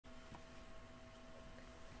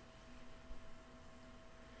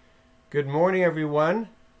Good morning, everyone.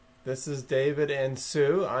 This is David and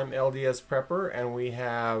Sue. I'm LDS Prepper, and we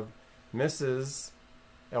have Mrs.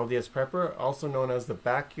 LDS Prepper, also known as the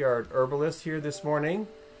Backyard Herbalist, here this morning.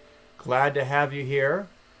 Glad to have you here.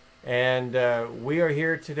 And we are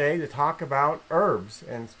here today to talk about herbs,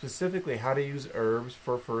 and specifically how to use herbs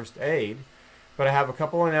for first aid. But I have a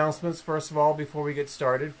couple announcements, first of all, before we get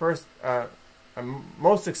started. First, I'm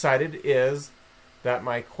most excited is that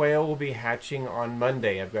my quail will be hatching on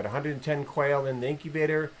Monday. I've got 110 quail in the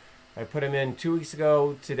incubator. I put them in 2 weeks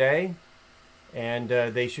ago today, and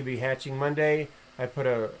they should be hatching Monday. I put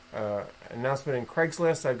an announcement in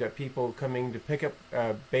Craigslist. I've got people coming to pick up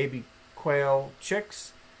baby quail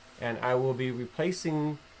chicks, and I will be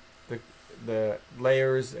replacing the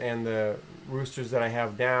layers and the roosters that I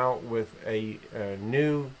have now with a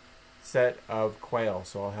new set of quail.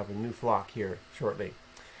 So I'll have a new flock here shortly.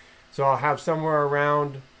 So I'll have somewhere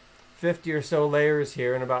around 50 or so layers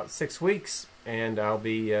here in about 6 weeks, and I'll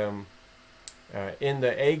be in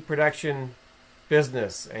the egg production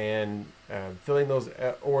business and filling those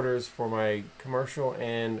orders for my commercial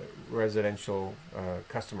and residential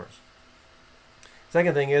customers.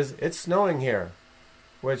 Second thing is, it's snowing here,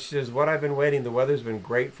 which is what I've been waiting. The weather's been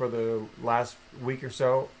great for the last week or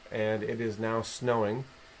so, and it is now snowing.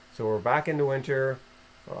 So we're back into winter.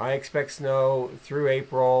 I expect snow through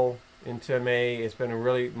April into May. It's been a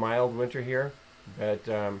really mild winter here, but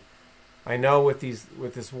I know with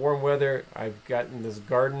this warm weather, I've gotten this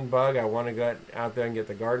garden bug. I want to go out there and get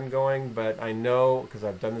the garden going, but I know, because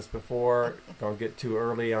I've done this before, don't get too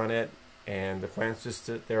early on it, and the plants just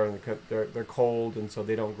sit there and they're cold, and so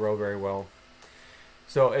they don't grow very well.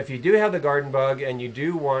 So if you do have the garden bug and you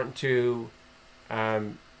do want to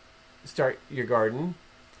start your garden,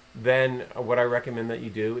 then what I recommend that you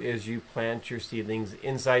do is you plant your seedlings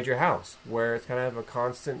inside your house, where it's kind of a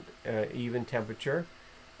constant, even temperature,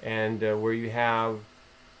 and where you have,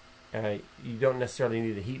 you don't necessarily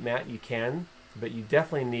need a heat mat. You can, but you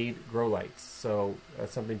definitely need grow lights. So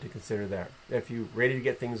that's something to consider there if you're ready to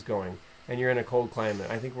get things going and you're in a cold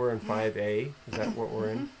climate. I think we're in 5A. Is that what we're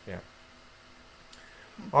in? Yeah.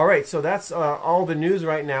 All right, so that's all the news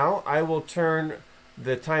right now. I will turn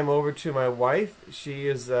the time over to my wife. She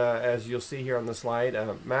is, as you'll see here on the slide,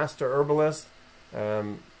 a master herbalist, a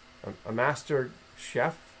master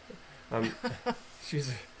chef.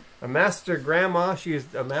 She's a master grandma.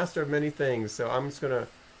 She's a master of many things. So I'm just going to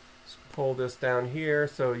pull this down here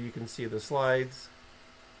so you can see the slides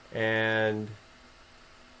and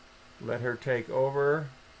let her take over.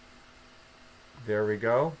 There we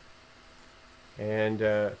go. And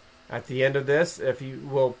at the end of this, if you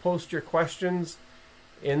will post your questions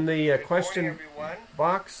in the question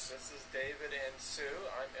box. This is David and Sue.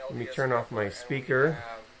 I'm LDS. Let me turn off my speaker.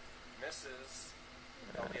 Mrs.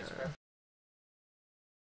 LDS.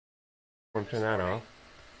 Turn that off.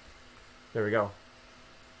 There we go.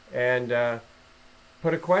 And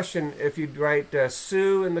put a question. If you'd write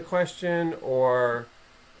Sue in the question, or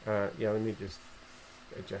yeah, let me just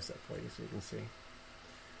adjust that for you so you can see.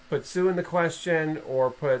 Put Sue in the question,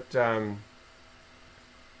 or put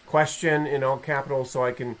question in all capitals so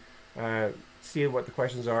I can see what the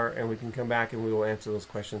questions are, and we can come back and we will answer those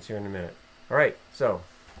questions here in a minute. All right, so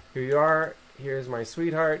here you are. Here's my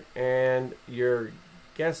sweetheart and your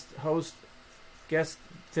guest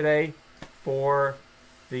today for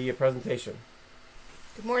the presentation.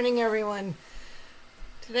 Good morning, everyone.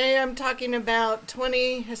 Today I'm talking about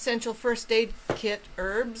 20 essential first aid kit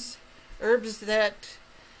herbs that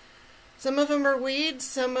some of them are weeds,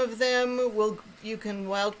 some of them you can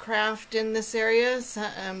wildcraft in this area.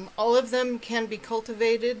 All of them can be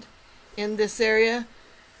cultivated in this area,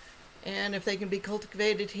 and if they can be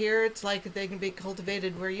cultivated here, it's like they can be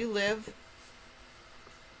cultivated where you live.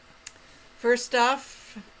 First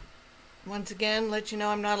off, once again, let you know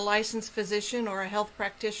I'm not a licensed physician or a health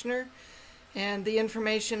practitioner, and the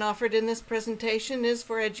information offered in this presentation is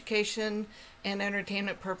for education and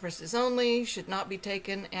entertainment purposes only, should not be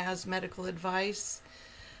taken as medical advice.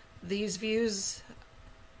 These views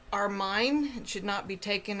are mine and should not be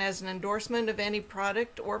taken as an endorsement of any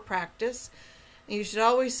product or practice. You should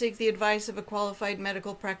always seek the advice of a qualified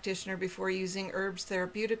medical practitioner before using herbs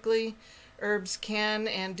therapeutically. Herbs can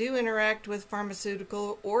and do interact with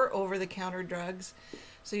pharmaceutical or over-the-counter drugs,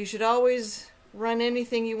 so you should always run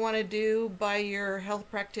anything you want to do by your health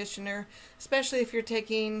practitioner, especially if you're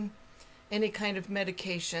taking any kind of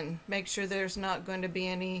medication. Make sure there's not going to be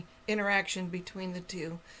any interaction between the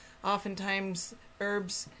two. Oftentimes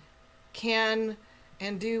herbs can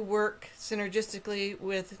and do work synergistically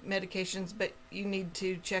with medications, but you need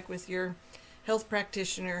to check with your health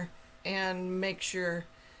practitioner and make sure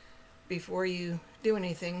before you do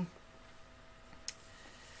anything.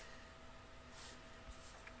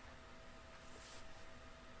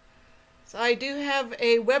 So I do have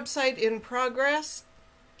a website in progress.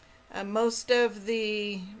 Most of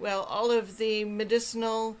the, well, all of the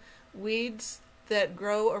medicinal weeds that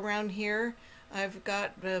grow around here, I've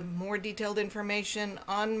got more detailed information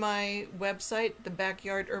on my website,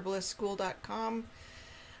 thebackyardherbalistSchool.com.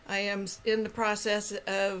 I am in the process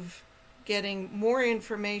of getting more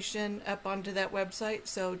information up onto that website,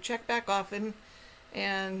 so check back often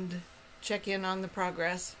and check in on the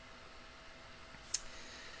progress.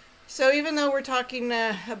 So even though we're talking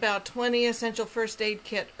about 20 essential first aid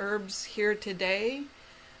kit herbs here today,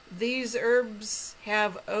 these herbs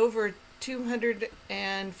have over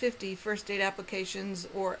 250 first aid applications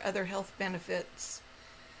or other health benefits.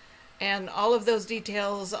 And all of those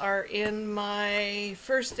details are in my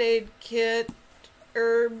first aid kit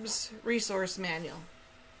herbs resource manual,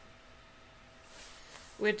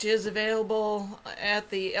 which is available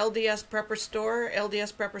at the LDS Prepper Store,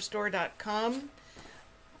 ldsprepperstore.com.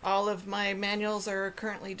 All of my manuals are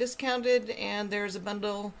currently discounted, and there's a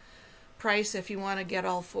bundle price if you want to get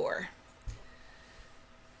all four.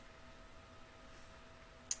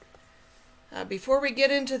 Before we get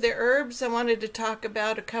into the herbs, I wanted to talk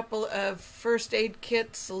about a couple of first aid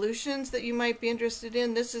kit solutions that you might be interested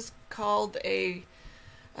in. This is called a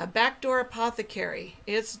backdoor apothecary.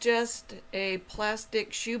 It's just a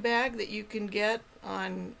plastic shoe bag that you can get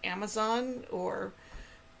on Amazon or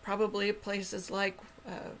probably places like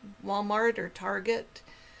Walmart or Target.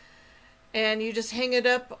 And you just hang it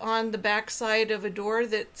up on the back side of a door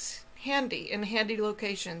that's handy, in a handy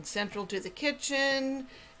location, central to the kitchen,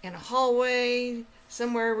 in a hallway,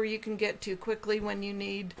 somewhere where you can get to quickly when you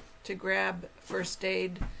need to grab first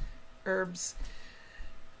aid herbs.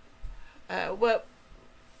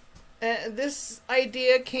 This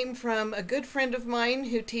idea came from a good friend of mine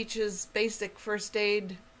who teaches basic first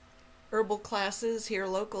aid herbal classes here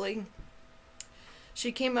locally.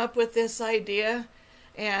 She came up with this idea,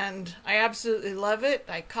 and I absolutely love it.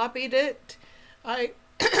 I copied it. I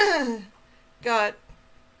got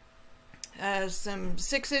some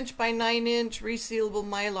 6" by 9" resealable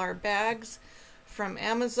Mylar bags from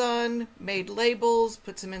Amazon, made labels,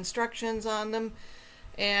 put some instructions on them,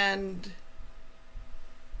 and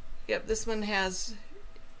yep, this one has,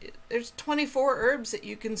 there's 24 herbs that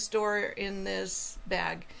you can store in this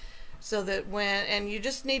bag. So that when, and you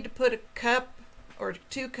just need to put a cup or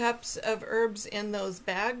 2 cups of herbs in those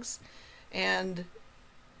bags, and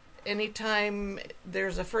anytime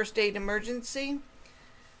there's a first aid emergency,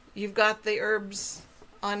 you've got the herbs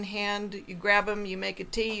on hand. You grab them, you make a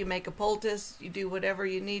tea, you make a poultice, you do whatever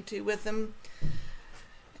you need to with them,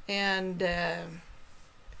 and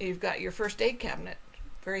you've got your first aid cabinet.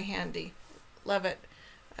 Very handy. Love it.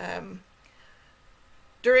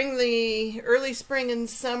 During the early spring and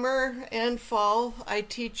summer and fall, I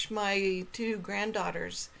teach my 2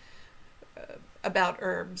 granddaughters about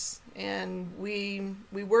herbs, and we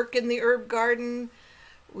work in the herb garden.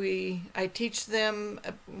 I teach them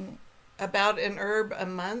about an herb a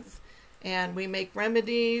month, and we make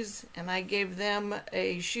remedies, and I gave them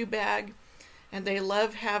a shoe bag, and they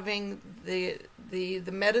love having the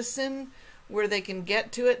medicine where they can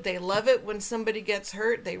get to it. They love it when somebody gets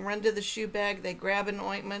hurt. They run to the shoe bag, they grab an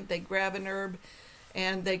ointment, they grab an herb,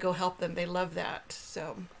 and they go help them. They love that.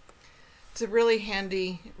 So it's a really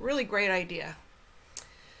handy, really great idea.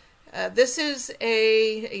 This is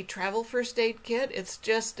a travel first aid kit. It's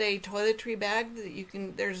just a toiletry bag that you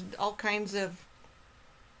can, there's all kinds of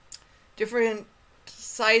different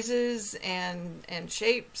sizes and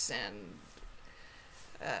shapes, and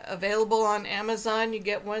available on Amazon. You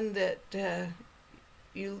get one that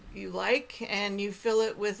you like, and you fill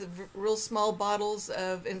it with real small bottles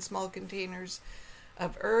in small containers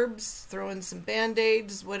of herbs. Throw in some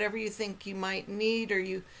Band-Aids, whatever you think you might need,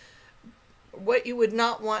 or what you would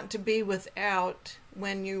not want to be without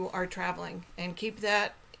when you are traveling, and keep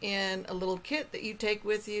that in a little kit that you take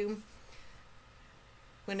with you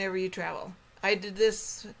whenever you travel. I did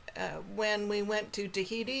this when we went to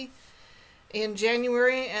Tahiti in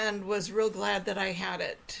January, and was real glad that I had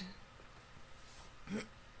it.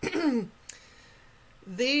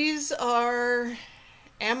 These are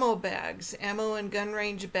ammo bags, ammo and gun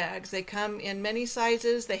range bags. They come in many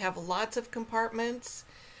sizes. They have lots of compartments.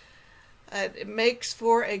 It makes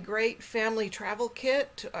for a great family travel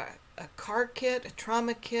kit, a car kit, a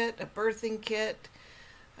trauma kit, a birthing kit.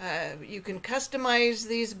 You can customize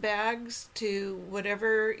these bags to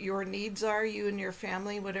whatever your needs are, you and your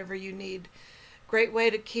family, whatever you need. Great way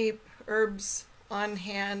to keep herbs on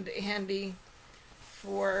hand, handy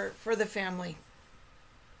for the family.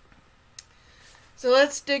 So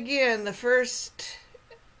let's dig in. The first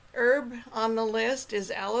herb on the list is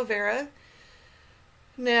aloe vera.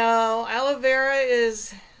 Now, aloe vera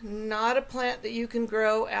is not a plant that you can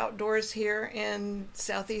grow outdoors here in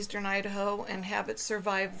southeastern Idaho and have it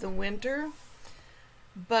survive the winter,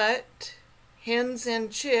 but hens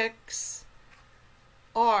and chicks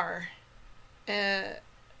are a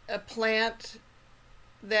plant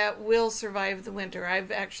that will survive the winter.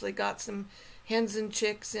 I've actually got some hens and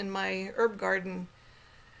chicks in my herb garden,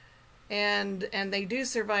 and they do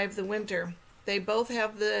survive the winter. They both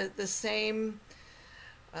have the same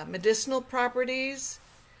medicinal properties.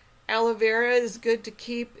 Aloe vera is good to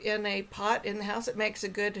keep in a pot in the house. It makes a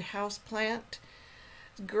good house plant.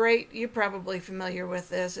 It's great. You're probably familiar with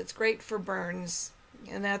this. It's great for burns,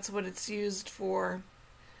 and that's what it's used for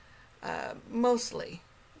mostly.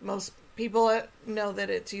 Most people know that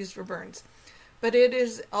it's used for burns. But it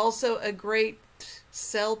is also a great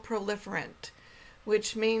cell proliferant,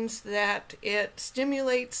 which means that it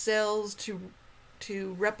stimulates cells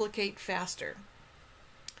to replicate faster,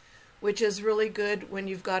 which is really good when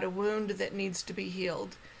you've got a wound that needs to be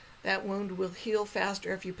healed. That wound will heal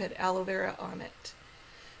faster if you put aloe vera on it.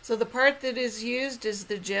 So the part that is used is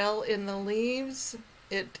the gel in the leaves.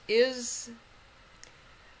 It is,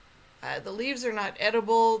 the leaves are not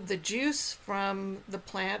edible. The juice from the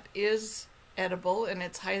plant is edible and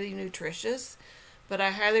it's highly nutritious, but I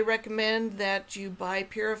highly recommend that you buy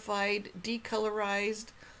purified, decolorized,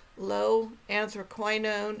 low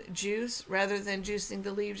anthraquinone juice rather than juicing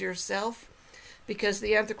the leaves yourself, because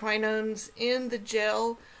the anthraquinones in the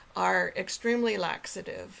gel are extremely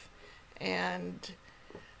laxative, and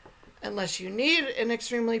unless you need an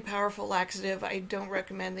extremely powerful laxative, I don't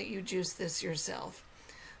recommend that you juice this yourself.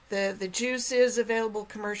 The juice is available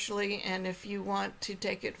commercially, and if you want to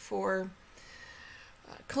take it for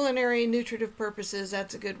culinary nutritive purposes,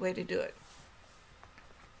 that's a good way to do it.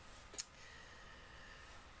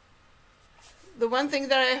 The one thing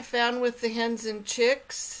that I have found with the hens and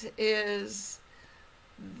chicks is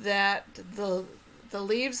that the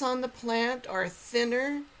leaves on the plant are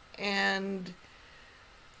thinner and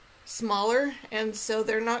smaller, and so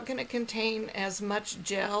they're not going to contain as much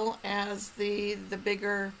gel as the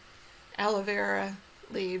bigger aloe vera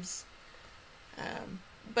leaves.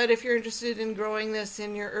 But if you're interested in growing this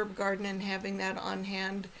in your herb garden and having that on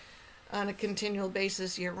hand on a continual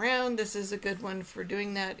basis year round, this is a good one for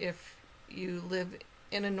doing that if you live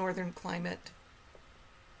in a northern climate.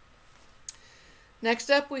 Next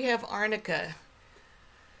up we have arnica.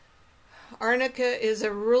 Arnica is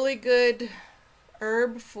a really good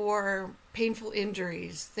herb for painful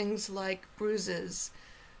injuries, things like bruises,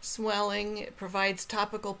 swelling. It provides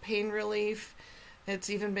topical pain relief. It's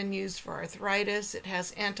even been used for arthritis. It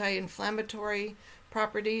has anti-inflammatory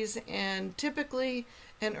properties, and typically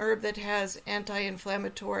an herb that has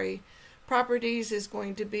anti-inflammatory properties is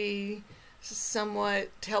going to be somewhat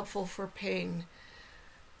helpful for pain.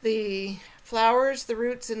 The flowers, the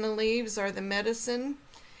roots, and the leaves are the medicine.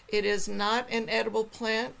 It is not an edible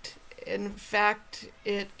plant. In fact,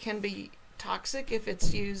 it can be toxic if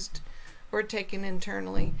it's used or taken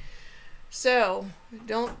internally. So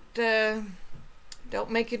don't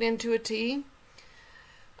make it into a tea.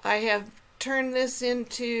 I have turned this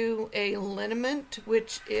into a liniment,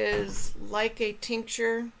 which is like a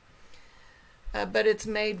tincture, but it's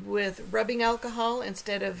made with rubbing alcohol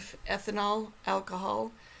instead of ethanol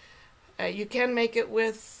alcohol. You can make a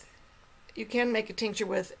tincture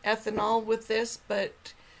with ethanol with this,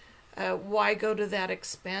 but why go to that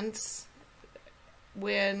expense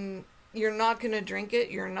when you're not going to drink it,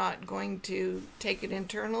 you're not going to take it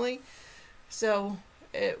internally? So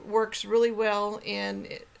it works really well in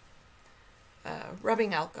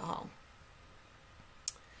rubbing alcohol.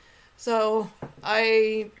 So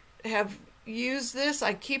I have used this.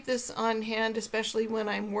 I keep this on hand, especially when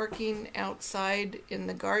I'm working outside in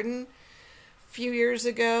the garden. A few years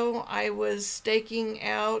ago, I was staking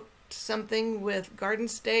out something with garden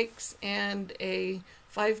stakes and a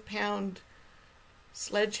 5-pound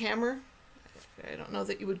sledgehammer. I don't know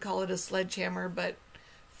that you would call it a sledgehammer, but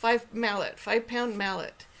 5-pound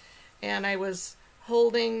mallet. And I was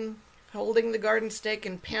holding the garden stake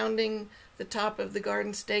and pounding the top of the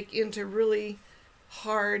garden stake into really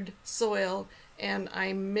hard soil, and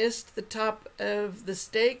I missed the top of the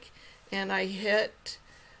stake and I hit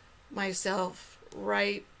myself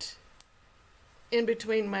right in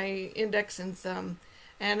between my index and thumb,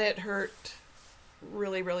 and it hurt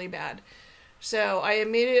really, really bad. So I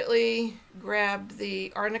immediately grabbed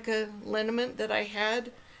the arnica liniment that I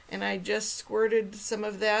had, and I just squirted some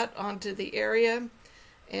of that onto the area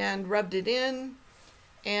and rubbed it in,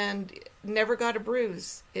 and never got a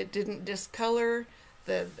bruise. It didn't discolor.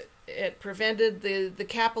 It prevented the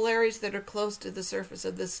capillaries that are close to the surface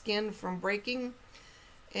of the skin from breaking,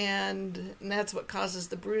 and that's what causes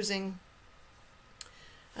the bruising.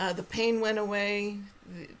 The pain went away.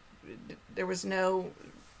 There was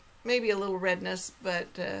maybe a little redness, but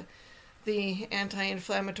the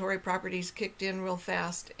anti-inflammatory properties kicked in real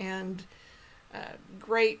fast, and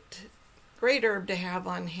great herb to have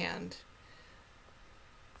on hand.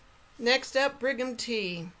 Next up, Brigham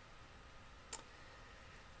tea.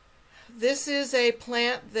 This is a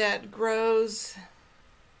plant that grows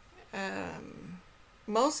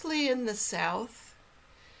mostly in the South.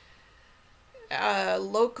 A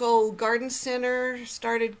local garden center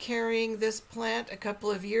started carrying this plant a couple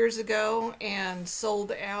of years ago and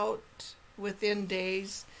sold out within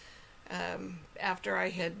days after I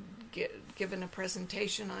had given a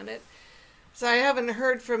presentation on it. So I haven't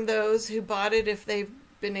heard from those who bought it if they've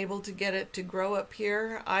been able to get it to grow up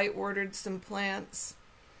here. I ordered some plants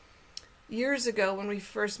years ago when we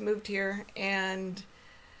first moved here, and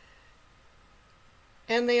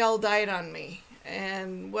they all died on me.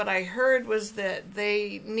 And what I heard was that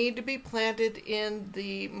they need to be planted in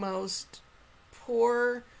the most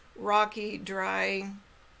poor, rocky, dry,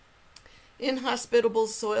 inhospitable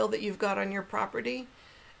soil that you've got on your property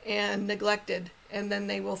and neglected, and then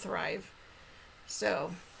they will thrive.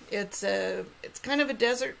 So it's kind of a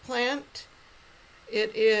desert plant.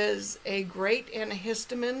 It is a great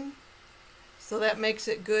antihistamine, so that makes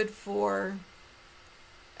it good for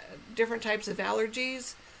different types of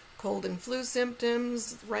allergies, cold and flu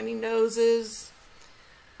symptoms, runny noses,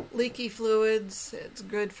 leaky fluids. It's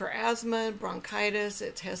good for asthma, bronchitis.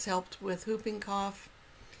 It has helped with whooping cough.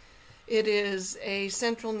 It is a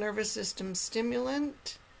central nervous system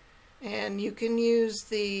stimulant, and you can use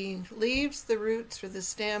the leaves, the roots, or the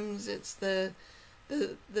stems. It's the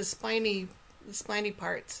spiny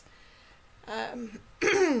parts.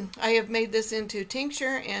 I have made this into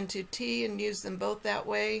tincture and to tea and used them both that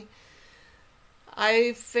way.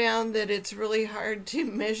 I found that it's really hard to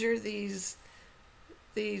measure these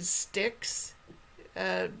sticks.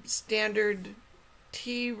 Standard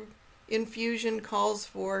tea infusion calls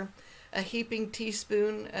for a heaping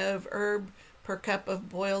teaspoon of herb per cup of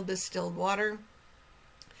boiled distilled water.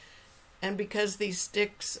 And because these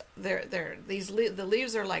sticks, the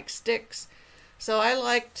leaves are like sticks, so I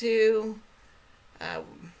like to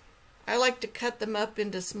cut them up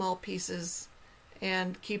into small pieces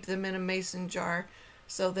and keep them in a mason jar,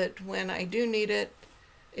 so that when I do need it,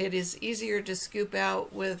 it is easier to scoop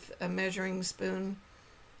out with a measuring spoon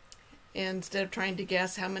instead of trying to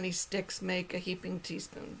guess how many sticks make a heaping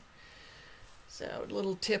teaspoon. So a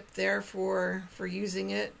little tip there for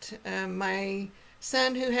using it. My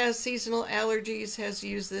son, who has seasonal allergies, has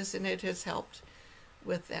used this, and it has helped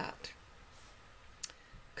with that.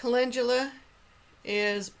 Calendula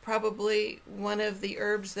is probably one of the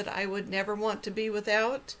herbs that I would never want to be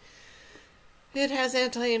without. It has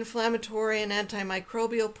anti-inflammatory and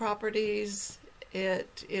antimicrobial properties.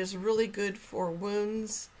 It is really good for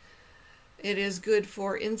wounds. It is good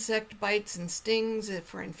for insect bites and stings,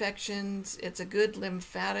 for infections. It's a good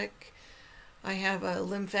lymphatic. I have a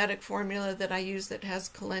lymphatic formula that I use that has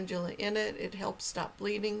calendula in it. It helps stop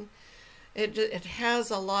bleeding. It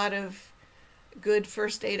has a lot of good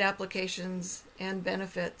first aid applications and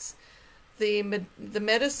benefits. The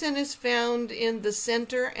medicine is found in the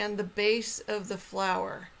center and the base of the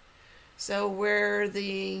flower. So where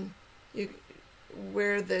the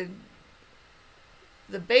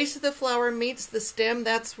base of the flower meets the stem,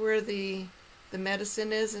 that's where the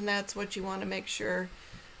medicine is, and that's what you want to make sure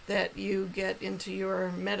that you get into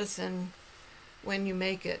your medicine when you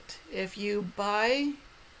make it. If you buy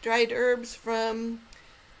dried herbs from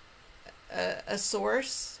a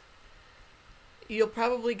source, you'll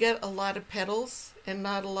probably get a lot of petals and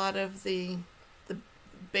not a lot of the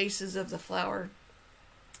bases of the flower.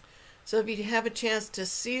 So if you have a chance to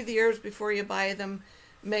see the herbs before you buy them,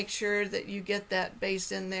 make sure that you get that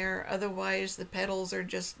base in there. Otherwise, the petals are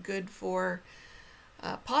just good for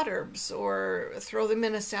pot herbs, or throw them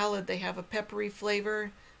in a salad. They have a peppery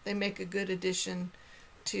flavor. They make a good addition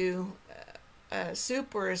to a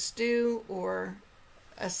soup or a stew or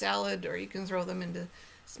a salad, or you can throw them into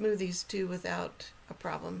smoothies too without a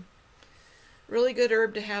problem. Really good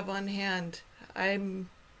herb to have on hand. I'm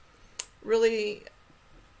really,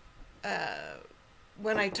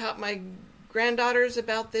 when I taught my granddaughters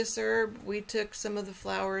about this herb, we took some of the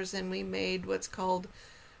flowers and we made what's called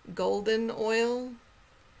golden oil,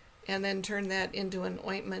 and then turned that into an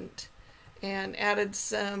ointment and added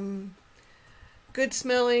some good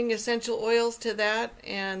smelling essential oils to that,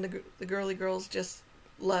 and the girly girls just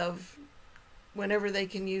love whenever they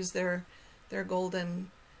can use their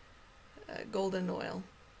golden oil.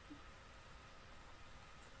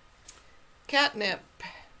 Catnip.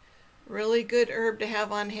 Really good herb to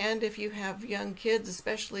have on hand if you have young kids,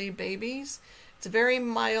 especially babies. It's a very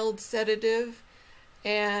mild sedative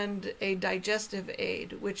and a digestive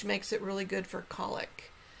aid, which makes it really good for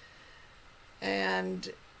colic.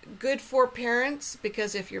 And good for parents,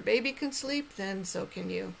 because if your baby can sleep, then so can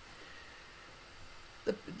you.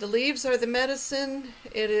 The leaves are the medicine.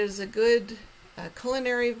 It is a good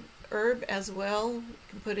culinary herb as well. You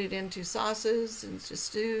can put it into sauces, into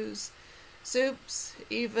stews, soups,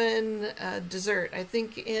 even dessert. I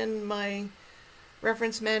think in my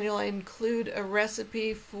reference manual I include a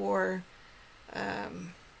recipe for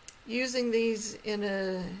using these in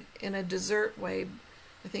a dessert way.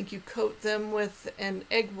 I think you coat them with an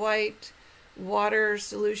egg white water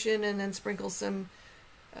solution and then sprinkle some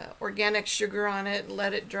organic sugar on it,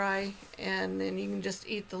 let it dry, and then you can just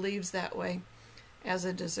eat the leaves that way as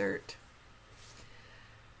a dessert.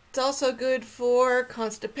 It's also good for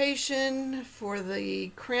constipation, for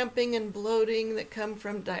the cramping and bloating that come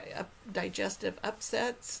from digestive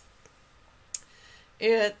upsets.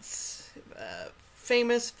 It's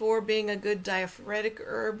famous for being a good diaphoretic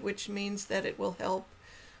herb, which means that it will help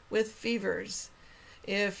with fevers.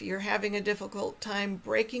 If you're having a difficult time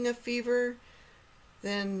breaking a fever,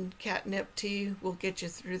 then catnip tea will get you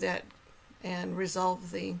through that and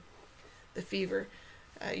resolve the fever.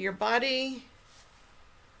 Your body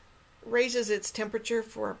raises its temperature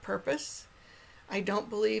for a purpose. I don't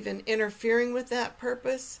believe in interfering with that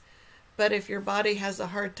purpose, but if your body has a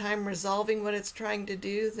hard time resolving what it's trying to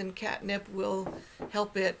do, then catnip will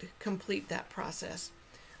help it complete that process.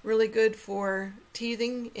 Really good for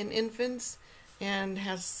teething in infants and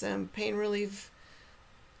has some pain relieving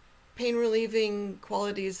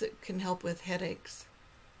qualities that can help with headaches.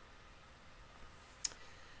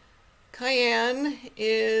 Cayenne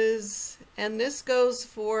is, and this goes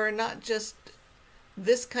for not just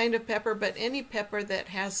this kind of pepper, but any pepper that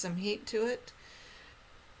has some heat to it.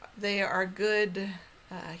 They are good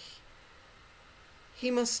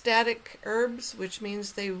hemostatic herbs, which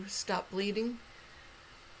means they stop bleeding.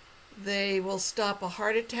 They will stop a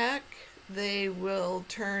heart attack. They will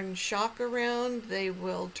turn shock around. They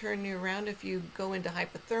will turn you around if you go into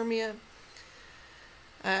hypothermia.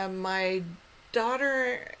 My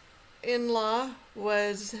daughter-in-law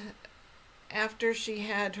was, after she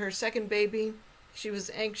had her second baby, she was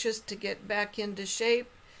anxious to get back into shape.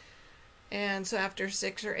 And so after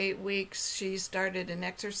 6 or 8 weeks, she started an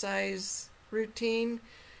exercise routine.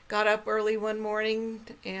 Got up early one morning,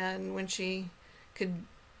 and when she could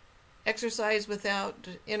exercise without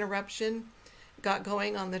interruption, got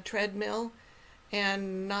going on the treadmill,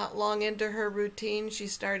 and not long into her routine she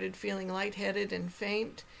started feeling lightheaded and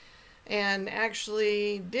faint, and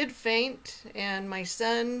actually did faint, and my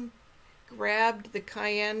son grabbed the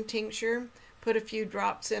cayenne tincture, put a few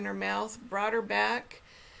drops in her mouth, brought her back,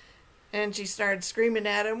 and she started screaming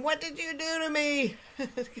at him, "What did you do to me?"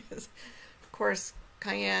 Because of course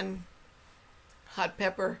cayenne, hot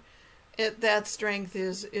pepper, that strength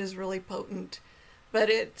is really potent. But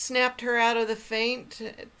it snapped her out of the faint.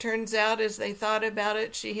 It turns out, as they thought about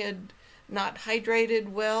it, she had not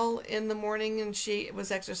hydrated well in the morning, and she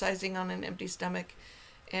was exercising on an empty stomach,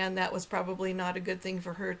 and that was probably not a good thing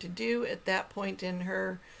for her to do at that point in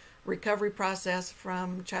her recovery process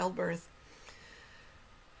from childbirth.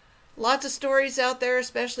 Lots of stories out there,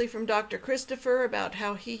 especially from Dr. Christopher, about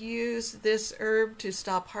how he used this herb to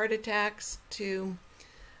stop heart attacks, to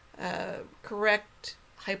correct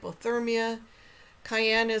hypothermia.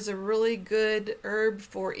 Cayenne is a really good herb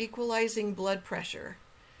for equalizing blood pressure.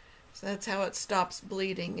 So that's how it stops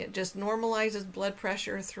bleeding. It just normalizes blood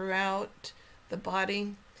pressure throughout the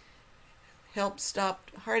body, helps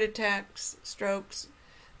stop heart attacks, strokes.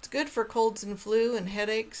 It's good for colds and flu and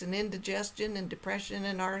headaches and indigestion and depression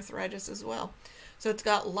and arthritis as well. So it's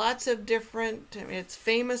got lots of different, it's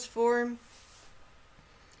famous for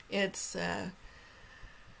its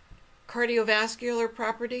cardiovascular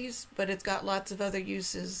properties, but it's got lots of other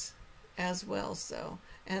uses as well. So,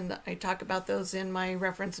 and I talk about those in my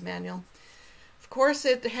reference manual. Of course,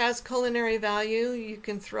 it has culinary value. You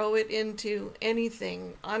can throw it into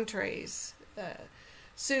anything, entrees,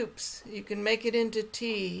 soups. You can make it into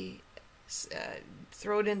tea,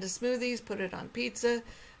 throw it into smoothies, put it on pizza.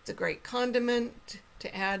 It's a great condiment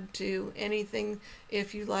to add to anything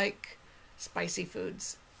if you like spicy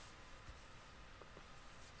foods.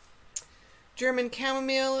 German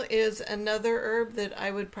chamomile is another herb that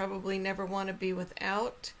I would probably never want to be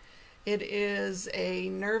without. It is a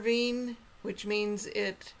nervine, which means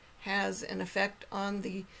it has an effect on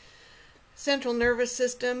the central nervous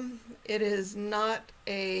system. It is not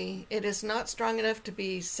strong enough to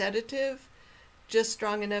be sedative, just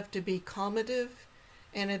strong enough to be calmative.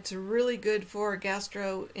 and it's really good for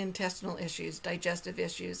gastrointestinal issues, digestive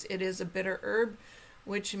issues. It is a bitter herb,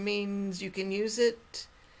 which means you can use it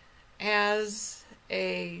as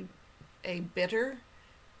a bitter.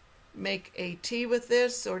 Make a tea with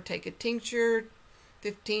this, or take a tincture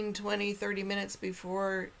 15, 20, 30 minutes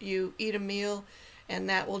before you eat a meal, and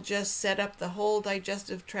that will just set up the whole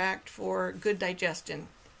digestive tract for good digestion.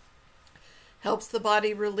 Helps the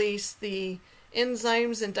body release the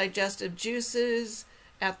enzymes and digestive juices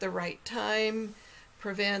at the right time,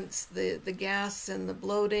 prevents the gas and the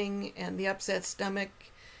bloating and the upset stomach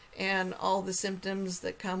and all the symptoms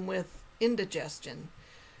that come with indigestion.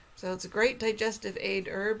 So it's a great digestive aid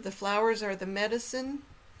herb. The flowers are the medicine.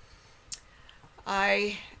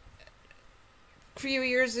 A few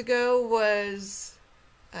years ago was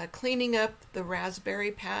cleaning up the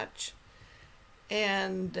raspberry patch,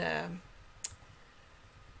 and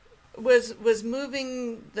was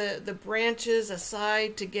moving the branches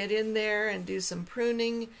aside to get in there and do some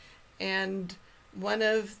pruning, and one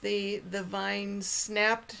of the vines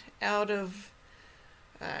snapped out of,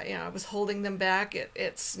 I was holding them back.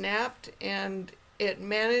 It snapped, and it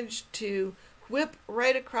managed to whip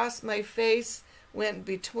right across my face, went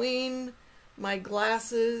between my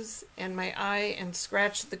glasses and my eye, and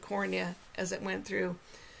scratched the cornea as it went through.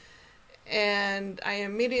 And I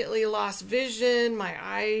immediately lost vision. My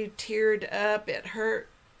eye teared up. It hurt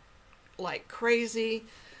like crazy.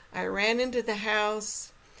 I ran into the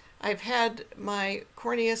house. I've had my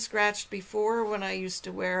cornea scratched before when I used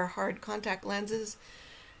to wear hard contact lenses,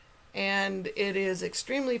 and it is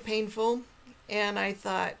extremely painful. And I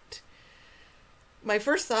thought, my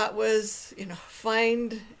first thought was,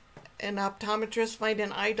 find an optometrist, find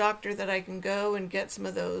an eye doctor that I can go and get some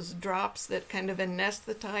of those drops that kind of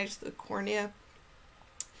anesthetize the cornea.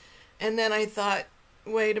 And then I thought,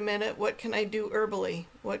 wait a minute, what can I do herbally?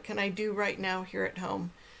 What can I do right now here at home?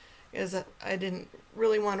 Because I didn't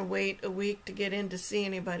really want to wait a week to get in to see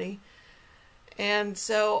anybody. And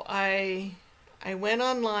so I went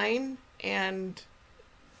online and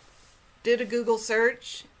did a Google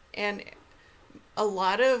search, and a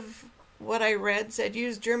lot of what I read said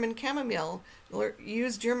use German chamomile, or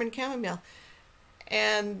use German chamomile.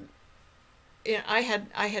 And I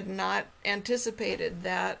had not anticipated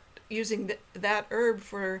that, using that herb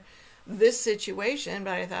for this situation,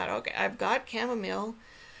 but I thought, okay, I've got chamomile,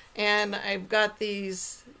 and I've got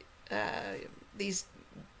these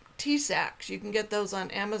tea sacks. You can get those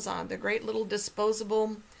on Amazon. They're great little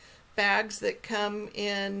disposable bags that come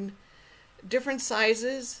in different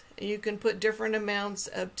sizes. You can put different amounts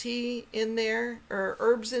of tea in there, or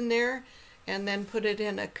herbs in there, and then put it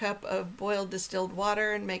in a cup of boiled distilled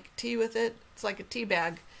water and make tea with it. It's like a tea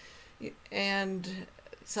bag. And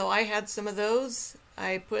so I had some of those.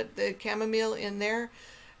 I put the chamomile in there,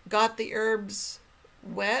 got the herbs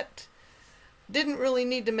wet. Didn't really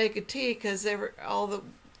need to make a tea, because all the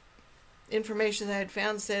information that I had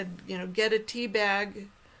found said, get a tea bag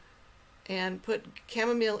and put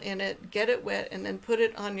chamomile in it, get it wet, and then put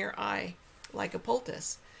it on your eye like a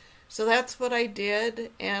poultice. So that's what I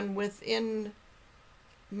did, and within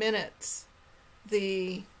minutes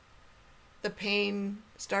the pain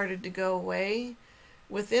started to go away.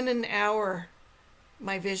 Within an hour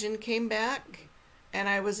my vision came back, and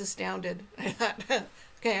I was astounded. I thought,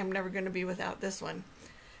 okay, I'm never going to be without this one.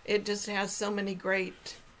 It just has so many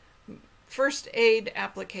great first aid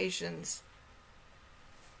applications.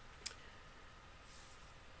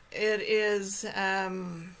 It is it's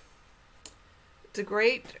a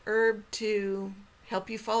great herb to help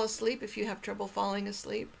you fall asleep if you have trouble falling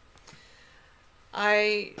asleep.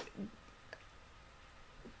 I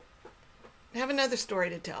have another story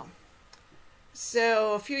to tell.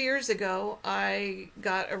 So a few years ago, I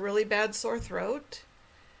got a really bad sore throat,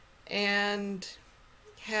 and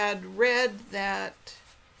had read that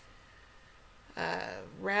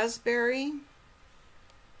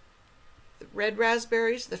red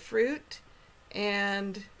raspberries, the fruit,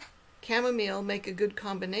 and chamomile make a good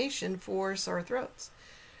combination for sore throats.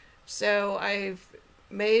 So I've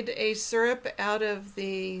made a syrup out of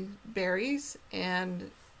the berries and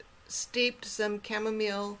steeped some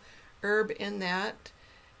chamomile herb in that,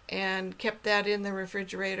 and kept that in the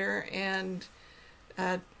refrigerator, and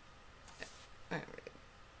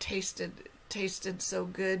tasted so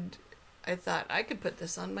good. I thought I could put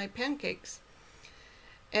this on my pancakes,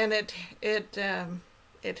 and it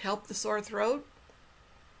helped the sore throat.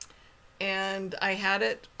 And I had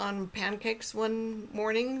it on pancakes one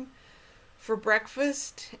morning for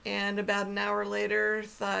breakfast, and about an hour later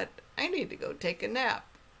thought, I need to go take a nap.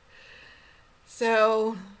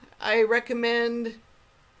 So I recommend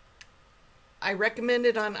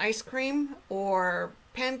it on ice cream or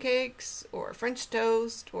pancakes or French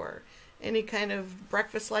toast or any kind of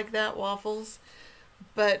breakfast like that, waffles,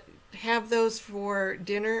 but have those for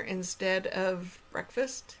dinner instead of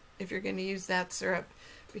breakfast if you're going to use that syrup,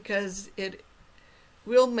 because it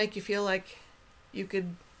will make you feel like you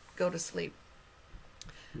could go to sleep.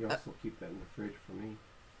 You also keep that in the fridge for me.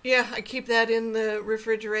 Yeah, I keep that in the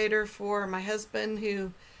refrigerator for my husband,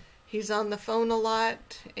 he's on the phone a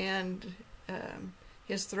lot, and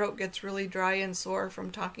his throat gets really dry and sore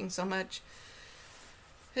from talking so much.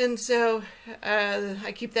 And so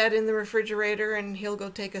I keep that in the refrigerator, and he'll go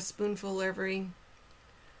take a spoonful every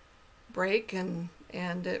break, and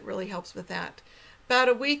it really helps with that. About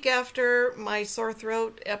a week after my sore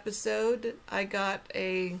throat episode, I got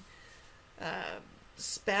a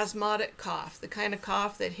spasmodic cough, the kind of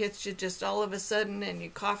cough that hits you just all of a sudden, and you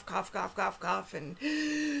cough, cough, cough, cough, cough, and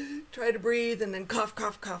try to breathe, and then cough,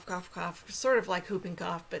 cough, cough, cough, cough, sort of like whooping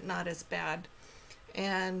cough, but not as bad.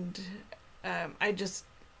 And I just,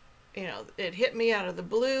 it hit me out of the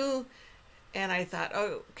blue, and I thought,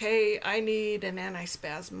 oh, okay, I need an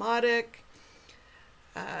antispasmodic.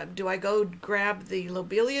 Do I go grab the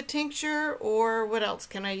lobelia tincture, or what else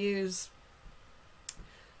can I use?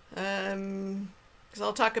 Because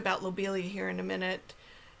I'll talk about lobelia here in a minute.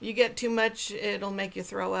 You get too much, it'll make you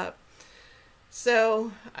throw up.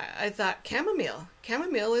 So I thought chamomile.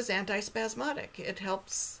 Chamomile is antispasmodic. It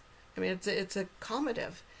helps. I mean, it's a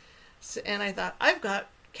calmative. So, and I thought, I've got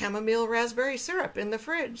chamomile raspberry syrup in the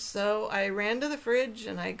fridge. So I ran to the fridge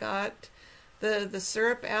and I got the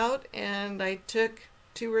syrup out, and I took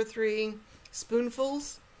 2 or 3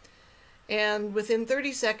 spoonfuls. And within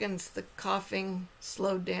 30 seconds, the coughing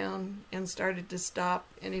slowed down and started to stop,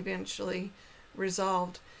 and eventually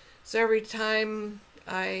resolved. So every time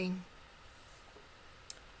I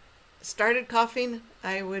started coughing,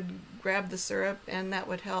 I would grab the syrup, and that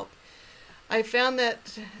would help. I found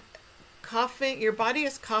that coughing, your body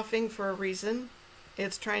is coughing for a reason.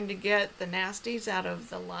 It's trying to get the nasties out of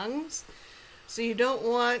the lungs. So you don't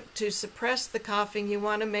want to suppress the coughing. You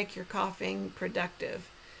want to make your coughing productive.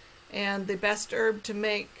 And the best herb to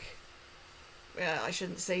make, well, I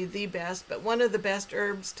shouldn't say the best, but one of the best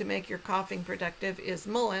herbs to make your coughing productive is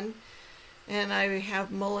mullein. And I have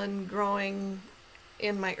mullein growing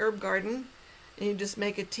in my herb garden. And you just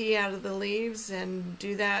make a tea out of the leaves and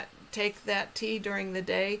do that. Take that tea during the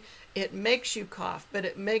day. It makes you cough, but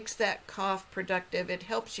it makes that cough productive. It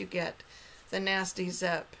helps you get the nasties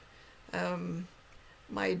up.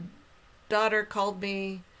 My daughter called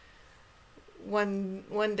me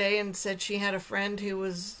one day and said she had a friend who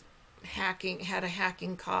was had a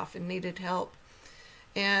hacking cough and needed help.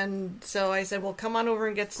 And so I said, well, come on over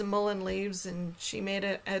and get some mullein leaves. And she made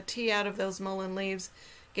a tea out of those mullein leaves,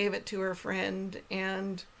 gave it to her friend,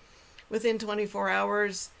 and within 24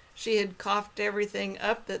 hours, she had coughed everything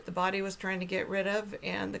up that the body was trying to get rid of,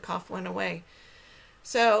 and the cough went away.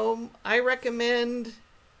 So I recommend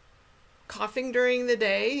coughing during the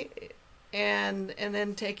day, and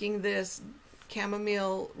then taking this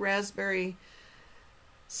chamomile raspberry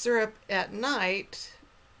syrup at night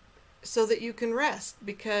so that you can rest,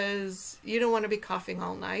 because you don't want to be coughing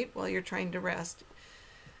all night while you're trying to rest.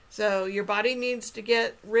 So your body needs to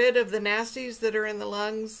get rid of the nasties that are in the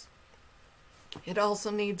lungs. It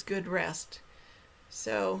also needs good rest.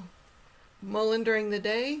 So mullein during the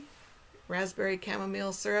day, raspberry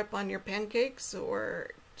chamomile syrup on your pancakes,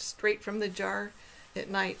 or straight from the jar at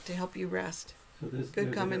night to help you rest. So this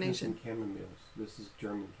good combination. Chamomiles. This is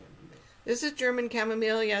German chamomile. This is German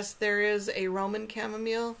chamomile. Yes, there is a Roman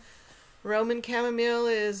chamomile. Roman chamomile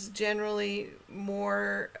is generally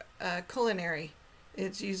more culinary.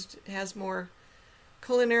 It's used, has more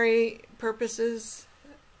culinary purposes,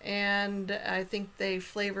 and I think they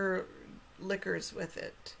flavor liquors with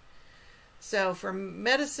it. So for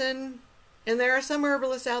medicine, and there are some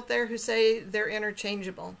herbalists out there who say they're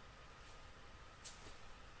interchangeable.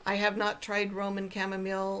 I have not tried Roman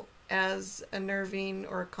chamomile as a nervine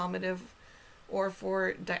or a calmative,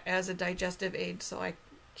 or as a digestive aid, so I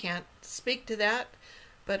can't speak to that,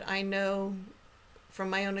 but I know from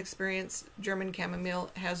my own experience German chamomile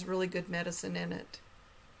has really good medicine in it.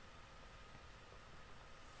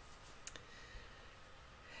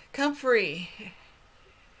 Comfrey.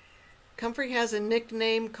 Comfrey has a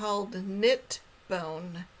nickname called knit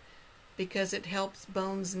bone because it helps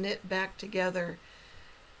bones knit back together.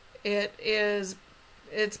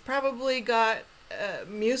 It's probably got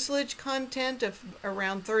mucilage content of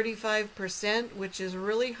around 35%, which is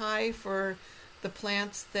really high for the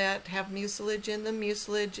plants that have mucilage in them.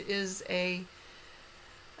 Mucilage is a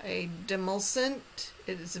demulcent.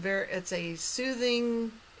 It's a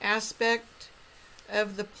soothing aspect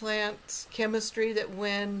of the plant's chemistry that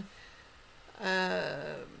when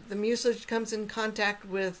the mucilage comes in contact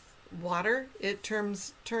with water, it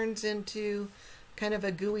turns into kind of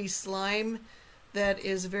a gooey slime that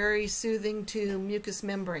is very soothing to mucous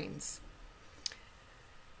membranes.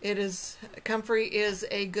 Comfrey is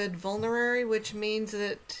a good vulnerary, which means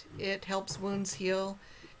that it helps wounds heal.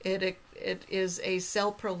 It is a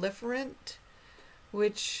cell proliferant,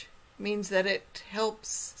 which means that it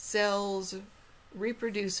helps cells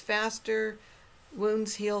reproduce faster,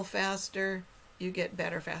 wounds heal faster, you get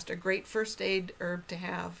better faster. Great first aid herb to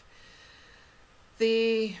have.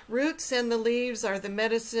 The roots and the leaves are the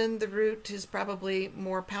medicine. The root is probably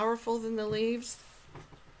more powerful than the leaves.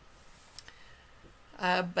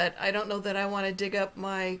 But I don't know that I want to dig up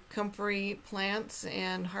my comfrey plants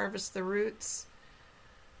and harvest the roots.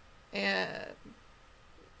 I'd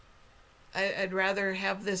rather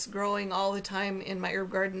have this growing all the time in my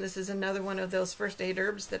herb garden. This is another one of those first aid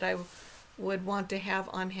herbs that I would want to have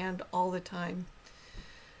on hand all the time.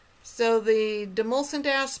 So the demulcent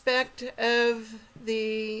aspect of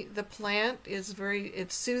the plant is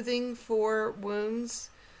it's soothing for wounds,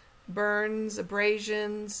 burns,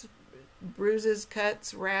 abrasions, bruises,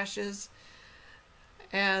 cuts, rashes.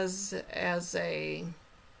 As a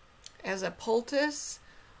poultice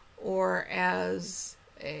or as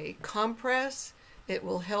a compress, it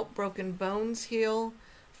will help broken bones heal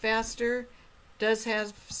faster. Does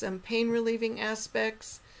have some pain relieving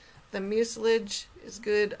aspects. The mucilage is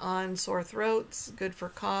good on sore throats, good for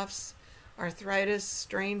coughs, arthritis,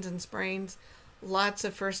 strains and sprains. Lots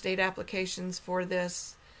of first aid applications for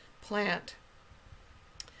this plant.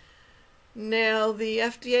 Now, the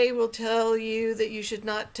FDA will tell you that you should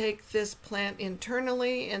not take this plant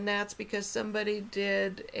internally, and that's because somebody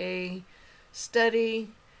did a study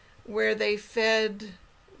where they fed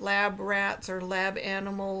lab rats or lab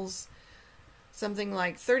animals something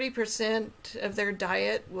like 30% of their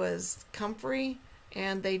diet was comfrey,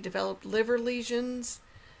 and they developed liver lesions.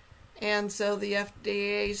 And so the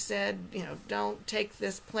FDA said, don't take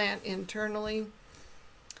this plant internally.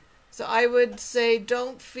 So I would say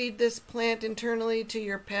don't feed this plant internally to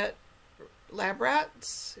your pet lab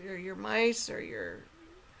rats or your mice or your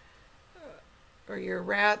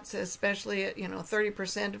rats, especially at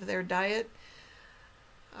 30% of their diet.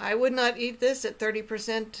 I would not eat this at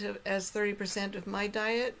 30% as 30% of my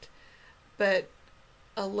diet, but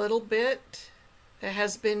a little bit. It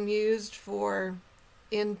has been used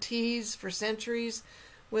in teas for centuries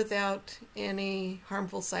without any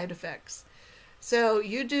harmful side effects. So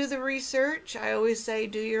you do the research. I always say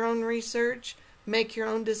do your own research, make your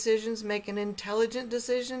own decisions, make an intelligent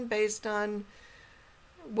decision based on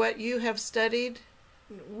what you have studied,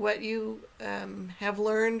 what you have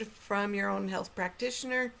learned from your own health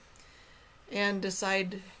practitioner, and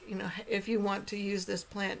decide if you want to use this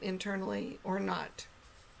plant internally or not.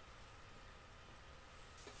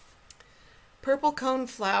 Purple cone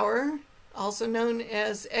flower, also known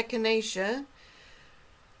as echinacea,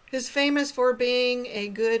 is famous for being a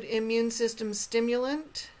good immune system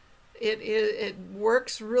stimulant. It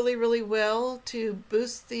works really, really well to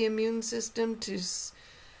boost the immune system,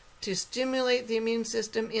 to stimulate the immune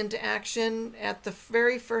system into action at the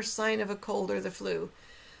very first sign of a cold or the flu.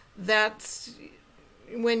 That's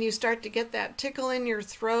when you start to get that tickle in your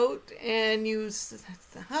throat and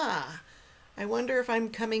I wonder if I'm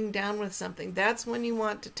coming down with something. That's when you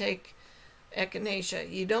want to take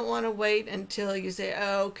echinacea. You don't want to wait until you say,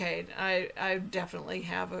 oh, okay, I definitely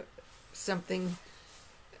have something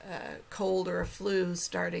cold or a flu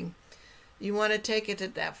starting. You want to take it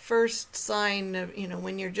at that first sign of,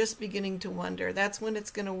 when you're just beginning to wonder. That's when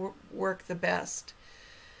it's going to work the best.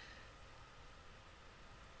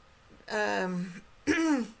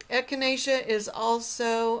 Echinacea is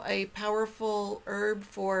also a powerful herb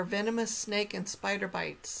for venomous snake and spider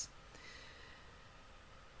bites.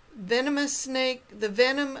 The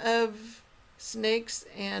venom of snakes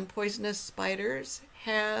and poisonous spiders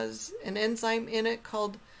has an enzyme in it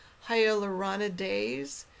called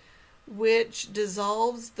hyaluronidase, which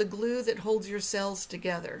dissolves the glue that holds your cells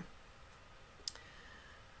together.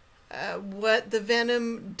 What the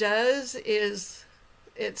venom does is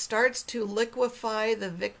it starts to liquefy the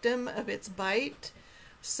victim of its bite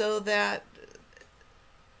so that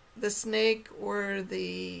the snake or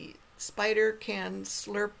the spider can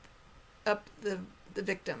slurp up the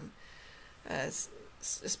victim.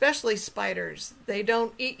 Especially spiders. They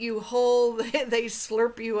don't eat you whole, they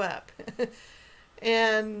slurp you up.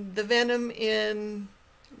 And the venom in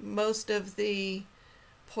most of the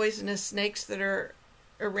poisonous snakes that are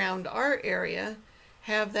around our area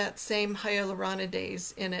have that same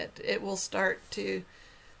hyaluronidase in it. It will start to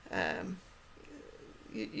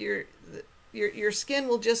your skin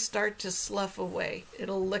will just start to slough away.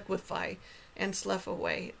 It'll liquefy and slough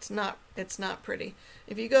away. It's not pretty.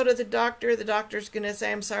 If you go to the doctor's going to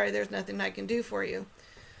say, "I'm sorry, there's nothing I can do for you."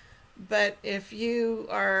 But if you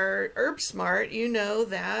are herb smart, you know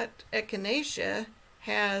that echinacea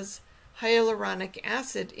has hyaluronic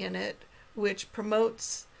acid in it, which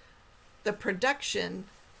promotes the production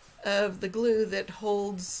of the glue that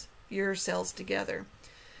holds your cells together.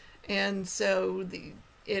 And so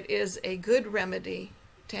it is a good remedy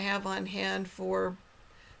to have on hand for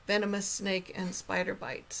venomous snake and spider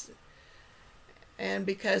bites. And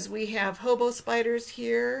because we have hobo spiders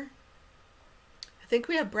here, I think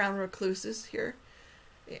we have brown recluses here,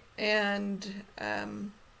 and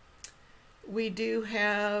we do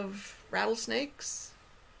have rattlesnakes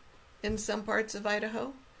in some parts of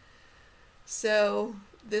Idaho. So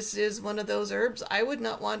this is one of those herbs I would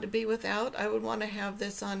not want to be without. I would want to have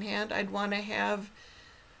this on hand. I'd want to have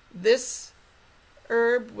this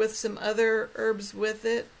herb with some other herbs with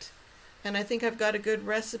it. And I think I've got a good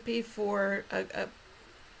recipe for a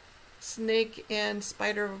snake and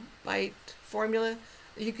spider bite formula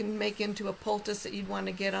that you can make into a poultice that you'd want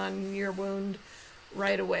to get on your wound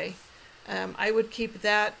right away. I would keep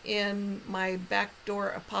that in my backdoor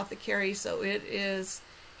apothecary so it is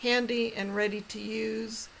handy and ready to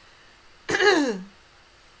use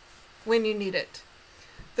when you need it.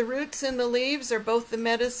 The roots and the leaves are both the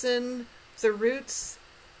medicine. The roots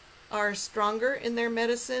are stronger in their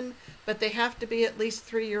medicine, but they have to be at least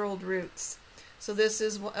 3-year-old roots. So this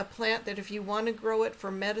is a plant that if you want to grow it for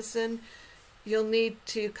medicine, you'll need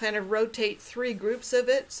to kind of rotate 3 groups of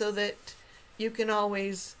it so that you can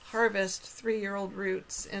always harvest 3-year-old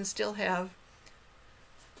roots and still have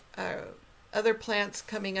other plants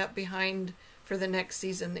coming up behind for the next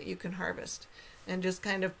season that you can harvest. And just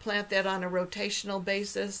kind of plant that on a rotational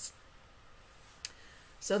basis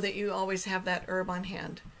so that you always have that herb on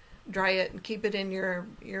hand. Dry it and keep it in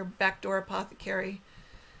your backdoor apothecary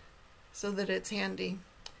so that it's handy.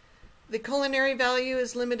 The culinary value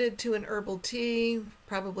is limited to an herbal tea,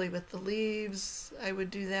 probably with the leaves. I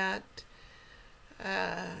would do that.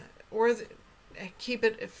 Keep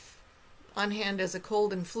it on hand as a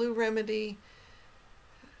cold and flu remedy.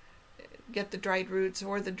 Get the dried roots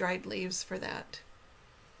or the dried leaves for that.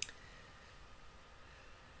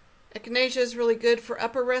 Echinacea is really good for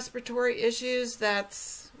upper respiratory issues.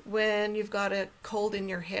 That's when you've got a cold in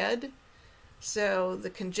your head. So the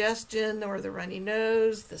congestion or the runny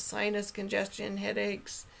nose, the sinus congestion,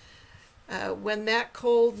 headaches. When that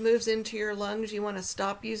cold moves into your lungs, you want to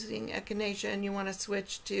stop using echinacea and you want to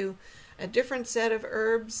switch to a different set of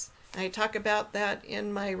herbs. I talk about that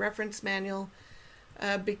in my reference manual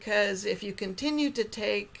because if you continue to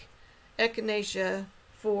take echinacea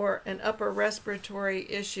for an upper respiratory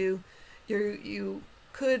issue, you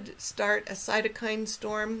could start a cytokine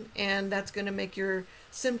storm, and that's going to make your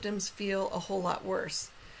symptoms feel a whole lot worse.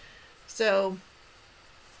 So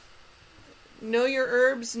know your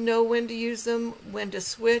herbs, know when to use them, when to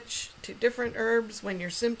switch to different herbs, when your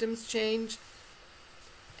symptoms change,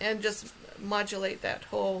 and just modulate that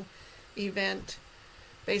whole event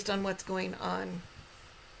based on what's going on.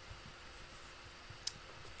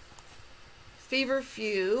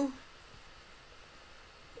 Feverfew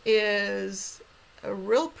is a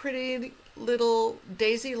real pretty little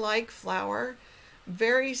daisy-like flower,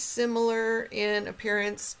 very similar in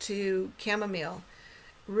appearance to chamomile.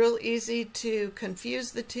 Real easy to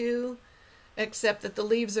confuse the two, except that the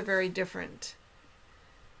leaves are very different.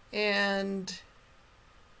 And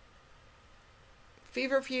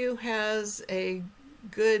feverfew has a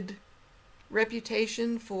good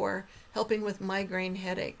reputation for helping with migraine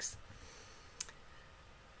headaches.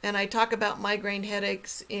 And I talk about migraine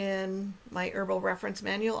headaches in my herbal reference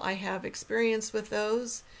manual. I have experience with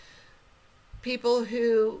those. People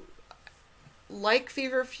who like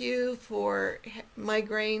feverfew for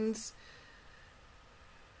migraines,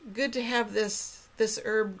 good to have this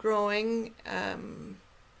herb growing.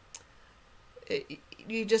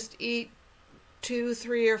 You just eat 2,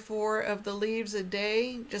 3, or 4 of the leaves a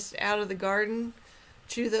day, just out of the garden.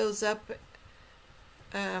 Chew those up.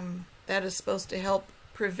 That is supposed to help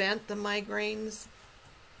prevent the migraines.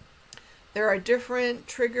 There are different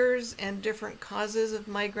triggers and different causes of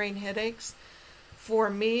migraine headaches. For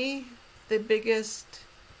me, the biggest,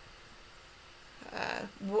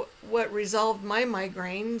 what resolved my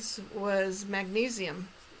migraines was magnesium.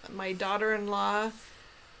 My daughter-in-law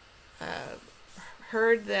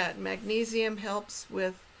heard that magnesium helps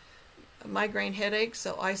with migraine headaches,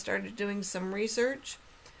 so I started doing some research.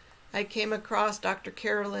 I came across Dr.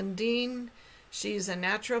 Carolyn Dean. She's a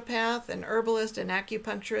naturopath, an herbalist, an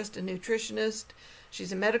acupuncturist, a nutritionist.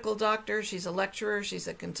 She's a medical doctor. She's a lecturer. She's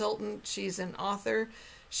a consultant. She's an author.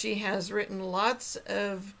 She has written lots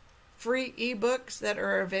of free ebooks that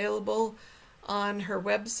are available on her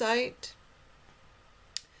website.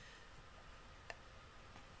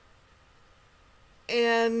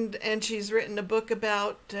 And she's written a book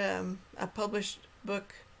about, a published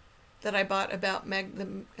book that I bought about, I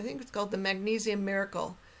think it's called The Magnesium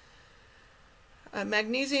Miracle.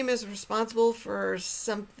 Magnesium is responsible for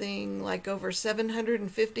something like over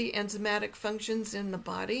 750 enzymatic functions in the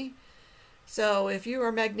body. So if you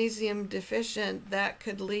are magnesium deficient, that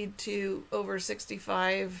could lead to over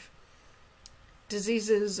 65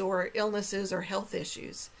 diseases or illnesses or health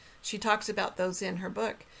issues. She talks about those in her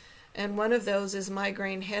book. And one of those is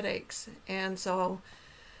migraine headaches. And so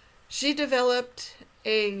she developed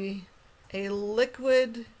a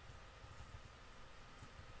liquid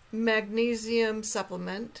magnesium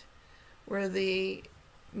supplement where the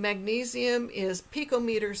magnesium is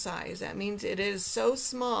picometer size. That means it is so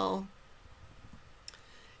small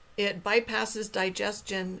it bypasses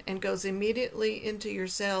digestion and goes immediately into your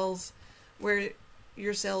cells where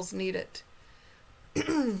your cells need it.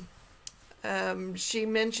 She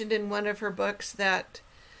mentioned in one of her books that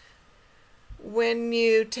when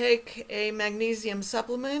you take a magnesium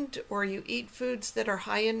supplement or you eat foods that are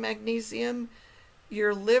high in magnesium,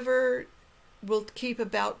 your liver will keep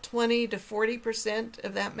about 20 to 40%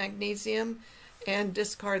 of that magnesium and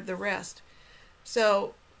discard the rest.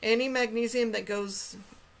 So any magnesium that goes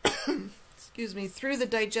through the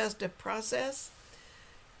digestive process,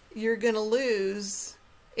 you're going to lose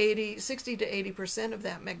 60 to 80% of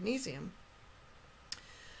that magnesium.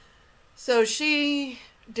 So she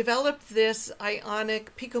developed this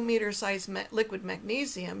ionic picometer size liquid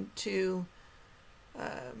magnesium to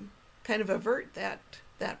kind of avert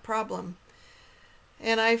that problem.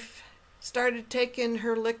 And I've started taking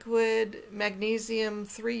her liquid magnesium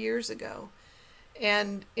 3 years ago.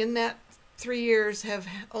 And in that 3 years have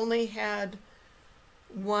only had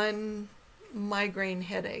one migraine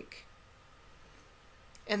headache.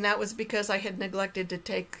 And that was because I had neglected to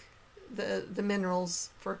take the minerals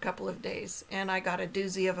for a couple of days, and I got a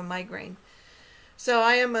doozy of a migraine. So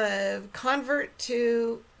I am a convert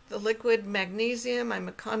to the liquid magnesium. I'm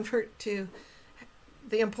a convert to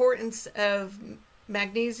the importance of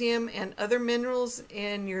magnesium and other minerals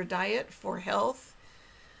in your diet for health.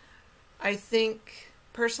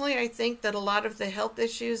 Personally, I think that a lot of the health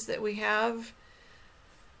issues that we have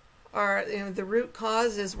are, the root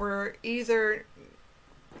cause is we're either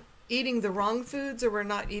eating the wrong foods or we're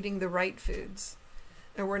not eating the right foods.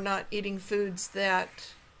 And we're not eating foods that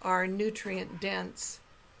are nutrient dense.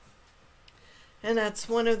 And that's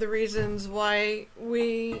one of the reasons why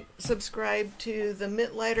we subscribe to the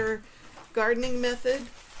Mittleider gardening method,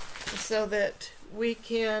 so that we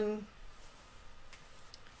can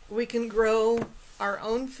grow our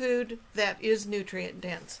own food that is nutrient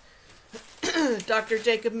dense. Dr.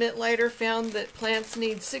 Jacob Mittleider found that plants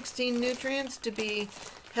need 16 nutrients to be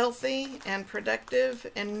healthy and productive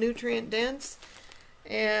and nutrient dense,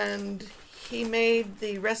 and he made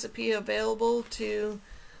the recipe available to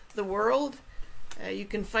the world. You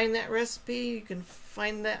can find that recipe, you can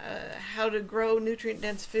find that how to grow nutrient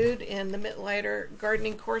dense food in the Mittleider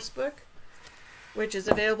gardening course book, which is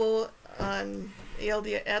available on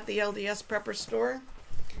at the LDS Prepper store.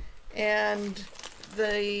 And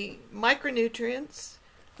the micronutrients,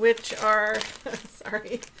 which are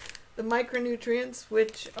the micronutrients,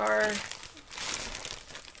 which are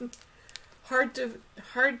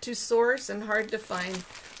hard to source and hard to find,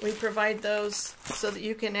 we provide those so that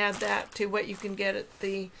you can add that to what you can get at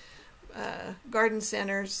the garden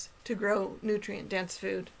centers to grow nutrient dense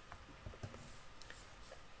food.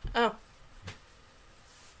 Oh,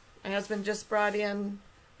 my husband just brought in,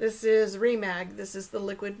 this is Remag. This is the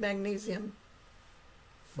liquid magnesium.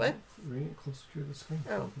 What? Bring it closer to the screen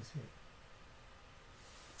so Oh. you can see it.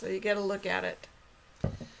 So you get a look at it.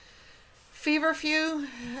 Feverfew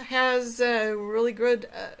has really good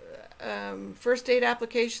first aid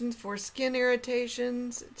applications for skin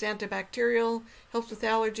irritations. It's antibacterial, helps with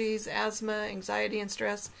allergies, asthma, anxiety and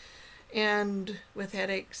stress, and with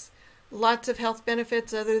headaches. Lots of health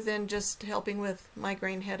benefits other than just helping with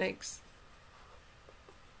migraine headaches.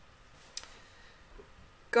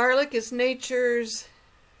 Garlic is nature's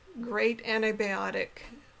great antibiotic.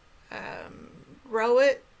 Grow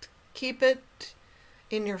it, keep it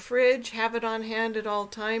in your fridge, have it on hand at all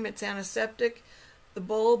time. It's antiseptic. The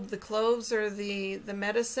bulb, the cloves are the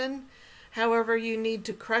medicine. However, you need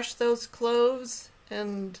to crush those cloves,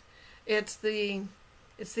 and it's the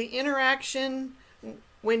interaction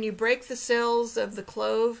when you break the cells of the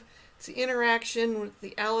clove, it's the interaction with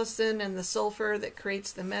the allicin and the sulfur that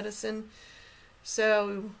creates the medicine.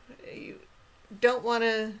 So you don't want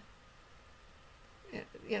to,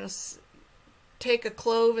 take a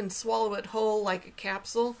clove and swallow it whole like a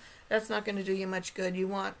capsule. That's not going to do you much good. You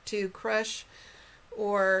want to crush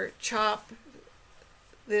or chop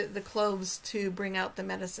the cloves to bring out the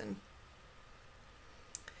medicine.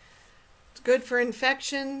 It's good for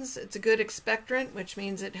infections. It's a good expectorant, which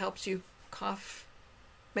means it helps you cough,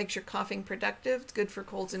 makes your coughing productive. It's good for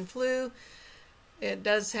colds and flu. It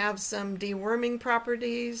does have some deworming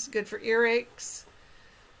properties, good for earaches,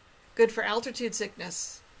 good for altitude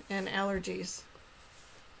sickness and allergies.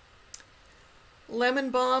 Lemon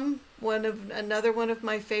balm, another one of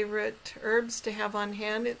my favorite herbs to have on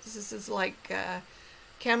hand. This is like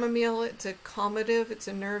chamomile. It's a calmative. It's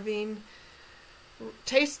a nervine.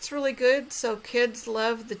 Tastes really good, so kids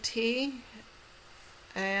love the tea.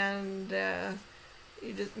 And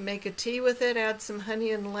you just make a tea with it, add some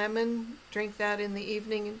honey and lemon, drink that in the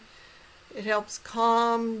evening. It helps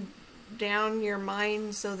calm down your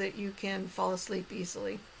mind so that you can fall asleep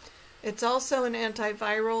easily. It's also an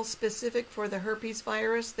antiviral specific for the herpes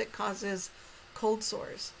virus that causes cold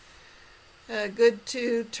sores. Good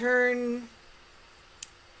to turn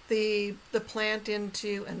the plant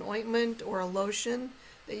into an ointment or a lotion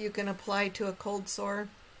that you can apply to a cold sore.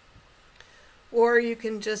 Or you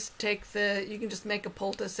can just make a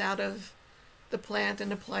poultice out of the plant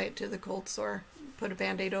and apply it to the cold sore. Put a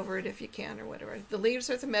Band-Aid over it if you can or whatever. The leaves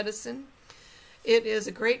are the medicine. It is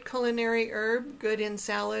a great culinary herb, good in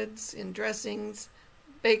salads, in dressings,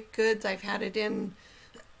 baked goods. I've had it in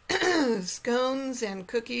scones and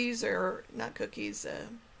cookies, or not cookies,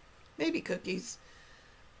 maybe cookies,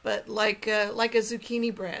 but like a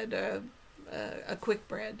zucchini bread, a quick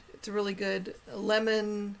bread. It's a really good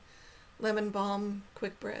lemon balm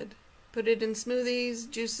quick bread. Put it in smoothies,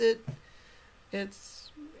 juice it. It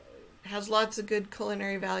has lots of good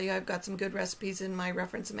culinary value. I've got some good recipes in my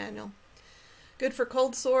reference manual. Good for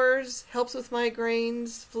cold sores, helps with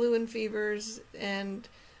migraines, flu and fevers, and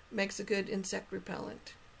makes a good insect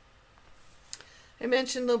repellent. I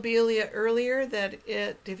mentioned lobelia earlier, that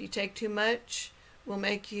if you take too much, will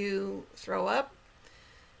make you throw up.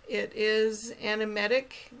 It is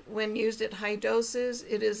anemetic when used at high doses.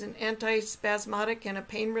 It is an antispasmodic and a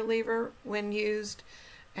pain reliever when used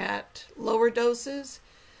at lower doses.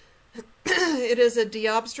 It is a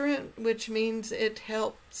deobstruent, which means it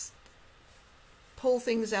helps pull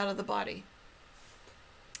things out of the body.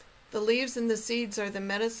 The leaves and the seeds are the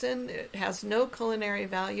medicine. It has no culinary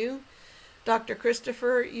value. Dr.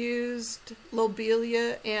 Christopher used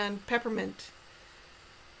lobelia and peppermint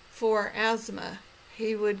for asthma.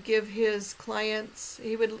 He would give his clients,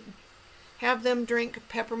 he would have them drink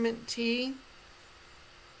peppermint tea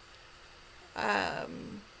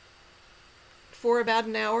for about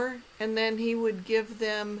an hour, and then he would give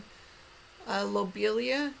them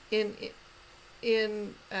lobelia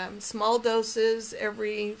in small doses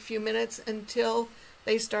every few minutes until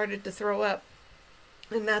they started to throw up.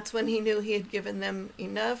 And that's when he knew he had given them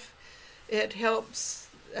enough. It helps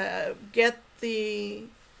get the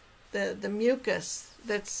mucus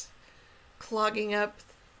that's clogging up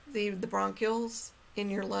the bronchioles in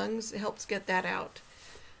your lungs. It helps get that out.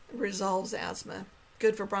 It resolves asthma.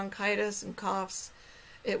 Good for bronchitis and coughs.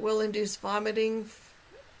 It will induce vomiting.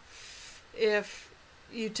 If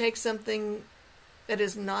you take something that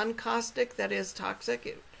is non-caustic, that is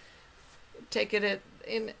toxic, take it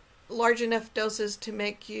in large enough doses to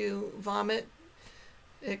make you vomit,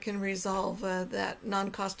 it can resolve that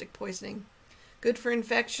non-caustic poisoning. Good for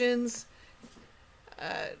infections.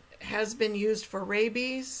 Has been used for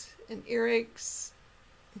rabies and earaches,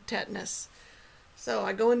 and tetanus. So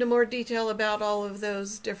I go into more detail about all of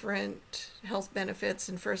those different health benefits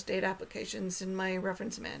and first aid applications in my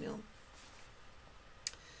reference manual.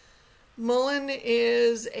 Mullein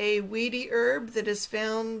is a weedy herb that is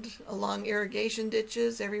found along irrigation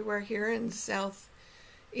ditches everywhere here in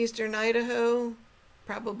southeastern Idaho,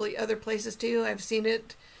 probably other places too. I've seen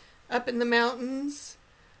it up in the mountains,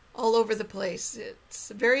 all over the place. It's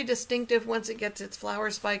very distinctive once it gets its flower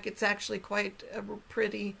spike. It's actually quite a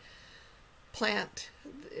pretty plant.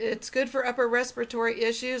 It's good for upper respiratory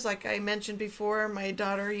issues, like I mentioned before, my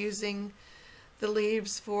daughter using the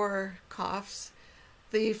leaves for coughs.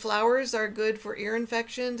 The flowers are good for ear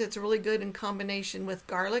infections. It's really good in combination with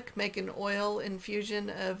garlic. Make an oil infusion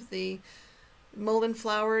of the mullein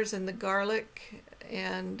flowers and the garlic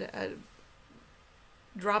and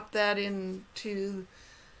drop that into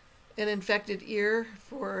an infected ear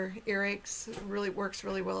for earaches. It really works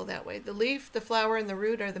really well that way. The leaf, the flower, and the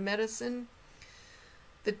root are the medicine.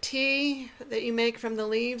 The tea that you make from the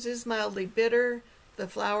leaves is mildly bitter. The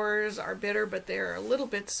flowers are bitter, but they're a little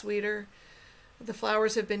bit sweeter. The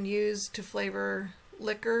flowers have been used to flavor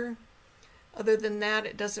liquor. Other than that,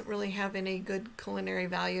 it doesn't really have any good culinary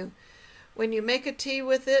value. When you make a tea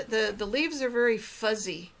with it, the leaves are very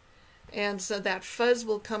fuzzy, and so that fuzz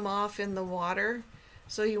will come off in the water.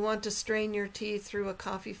 So you want to strain your tea through a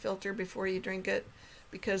coffee filter before you drink it,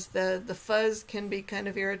 because the fuzz can be kind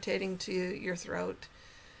of irritating to your throat.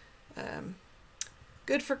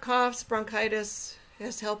 Good for coughs, bronchitis,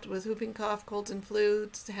 has helped with whooping cough, colds and flu,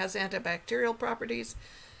 has antibacterial properties,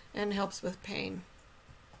 and helps with pain.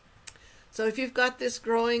 So if you've got this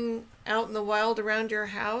growing out in the wild around your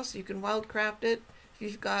house, you can wildcraft it. If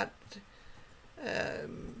you've got a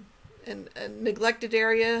neglected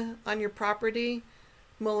area on your property,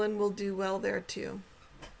 mullein will do well there too.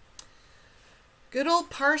 Good old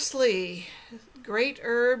parsley, great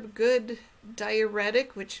herb, good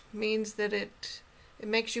diuretic, which means that it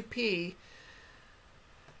makes you pee.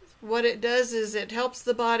 What it does is it helps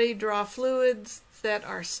the body draw fluids that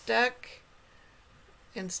are stuck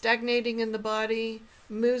and stagnating in the body,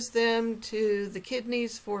 moves them to the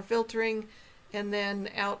kidneys for filtering, and then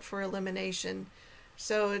out for elimination.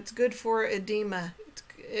 So it's good for edema.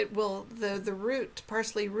 The root,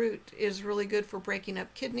 parsley root, is really good for breaking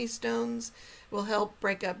up kidney stones. It will help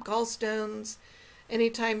break up gallstones.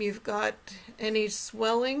 Anytime you've got any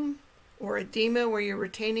swelling or edema where you're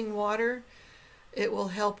retaining water, it will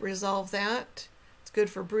help resolve that. It's good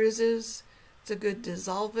for bruises. It's a good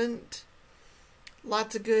dissolvent.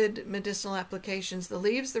 Lots of good medicinal applications. The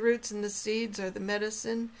leaves, the roots, and the seeds are the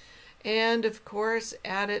medicine. And, of course,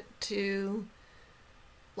 add it to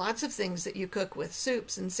lots of things that you cook with.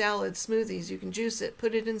 Soups and salads, smoothies. You can juice it,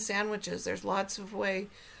 put it in sandwiches. There's lots of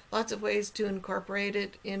ways to incorporate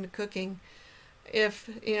it in cooking. If,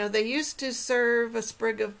 they used to serve a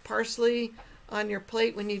sprig of parsley on your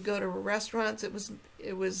plate when you go to restaurants. It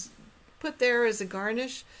was put there as a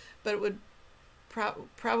garnish, but it would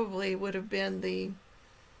probably would have been the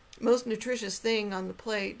most nutritious thing on the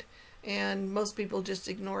plate, and most people just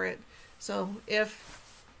ignore it. So if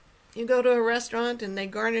you go to a restaurant and they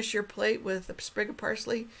garnish your plate with a sprig of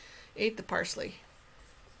parsley, eat the parsley.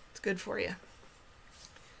 It's good for you.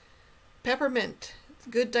 Peppermint,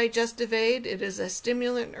 good digestive aid. It is a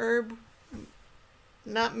stimulant herb,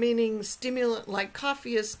 not meaning stimulant like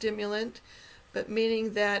coffee is stimulant, but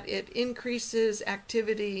meaning that it increases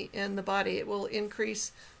activity in the body. It will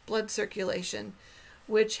increase blood circulation,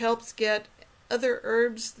 which helps get other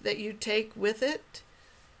herbs that you take with it,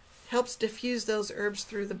 helps diffuse those herbs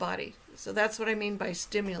through the body. So that's what I mean by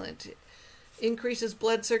stimulant. It increases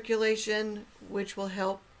blood circulation, which will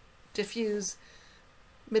help diffuse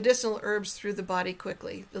medicinal herbs through the body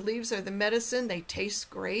quickly. The leaves are the medicine. They taste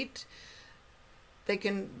great.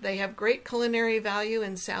 They have great culinary value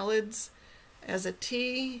in salads, as a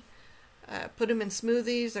tea, put them in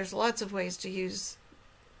smoothies. There's lots of ways to use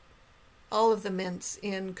all of the mints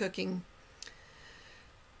in cooking.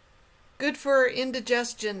 Good for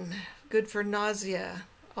indigestion, good for nausea,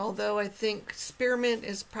 although I think spearmint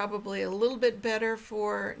is probably a little bit better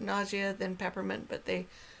for nausea than peppermint, but they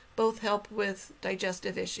both help with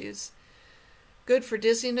digestive issues. Good for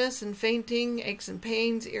dizziness and fainting, aches and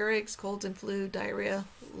pains, earaches, colds and flu, diarrhea.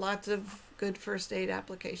 Lots of good first aid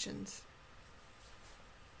applications.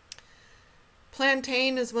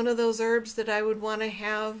 Plantain is one of those herbs that I would want to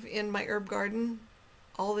have in my herb garden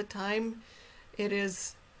all the time. It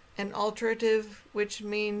is an alterative, which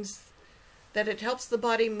means that it helps the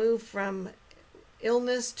body move from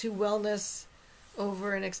illness to wellness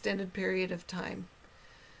over an extended period of time.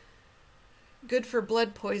 Good for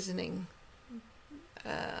blood poisoning.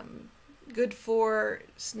 Good for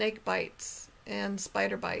snake bites and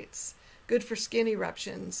spider bites. Good for skin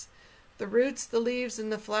eruptions. The roots, the leaves,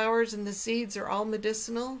 and the flowers and the seeds are all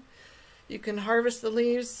medicinal. You can harvest the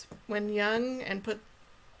leaves when young and put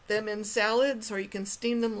them in salads, or you can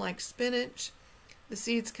steam them like spinach. The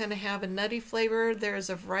seeds kind of have a nutty flavor. There's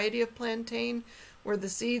a variety of plantain where the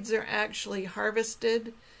seeds are actually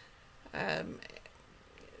harvested. The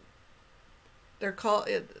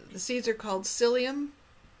seeds are called psyllium,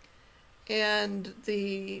 and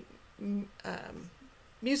the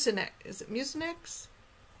mucinex, is it mucinex?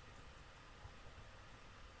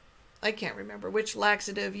 I can't remember which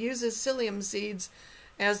laxative uses psyllium seeds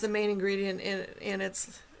as the main ingredient in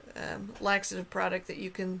its laxative product that you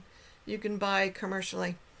can buy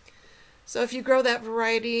commercially. So if you grow that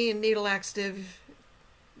variety and need a laxative,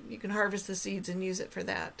 you can harvest the seeds and use it for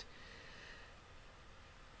that.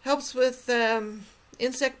 Helps with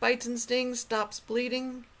insect bites and stings, stops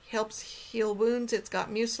bleeding, helps heal wounds. It's got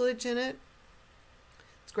mucilage in it.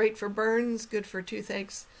 It's great for burns, good for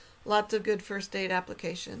toothaches, lots of good first aid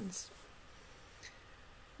applications.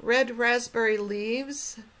 Red raspberry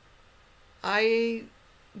leaves. I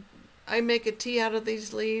make a tea out of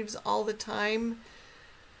these leaves all the time.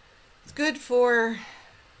 It's good for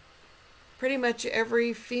pretty much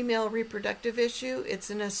every female reproductive issue. It's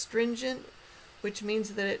an astringent, which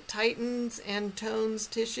means that it tightens and tones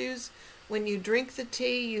tissues. When you drink the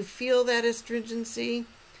tea, you feel that astringency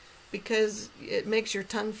because it makes your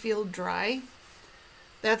tongue feel dry.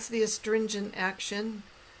 That's the astringent action.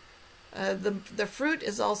 The fruit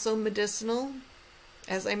is also medicinal,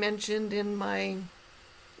 as I mentioned in my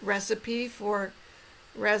recipe for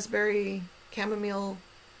raspberry chamomile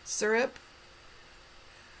syrup.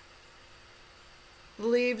 The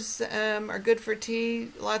leaves are good for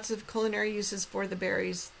tea, lots of culinary uses for the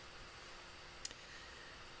berries.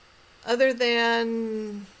 Other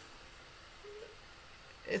than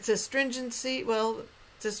its astringency,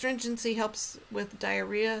 its astringency helps with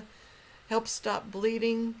diarrhea, helps stop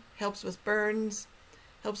bleeding, helps with burns,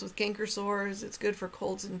 helps with canker sores. It's good for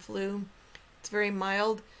colds and flu. It's very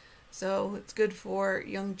mild, so it's good for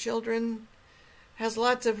young children. Has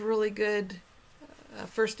lots of really good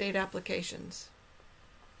first aid applications.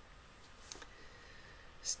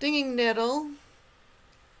 Stinging nettle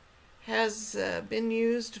has been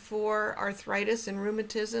used for arthritis and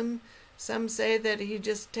rheumatism. Some say that you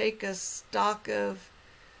just take a stalk of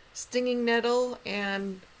stinging nettle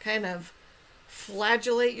and kind of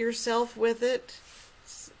flagellate yourself with it,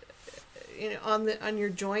 you know, on your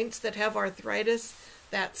joints that have arthritis.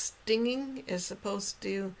 That stinging is supposed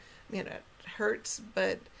to, you know, it hurts,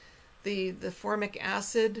 but the formic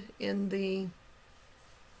acid in the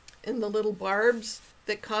little barbs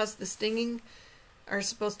that cause the stinging are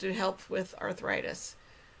supposed to help with arthritis.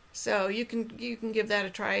 So you can give that a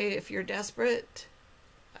try if you're desperate.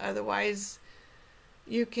 Otherwise,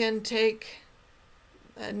 you can take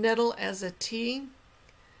nettle as a tea.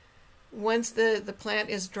 Once the plant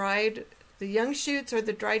is dried, the young shoots or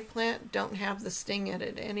the dried plant don't have the sting in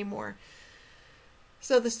it anymore.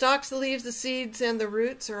 So the stalks, the leaves, the seeds, and the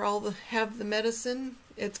roots are all have the medicine.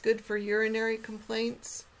 It's good for urinary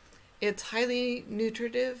complaints. It's highly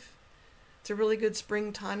nutritive. It's a really good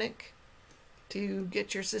spring tonic to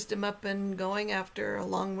get your system up and going after a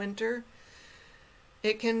long winter.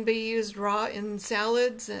 It can be used raw in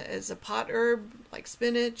salads as a pot herb, like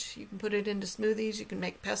spinach. You can put it into smoothies. You can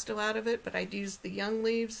make pesto out of it, but I'd use the young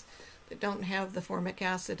leaves that don't have the formic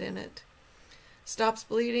acid in it. Stops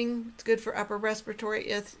bleeding. It's good for upper respiratory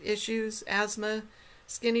issues, asthma,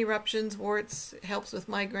 skin eruptions, warts. It helps with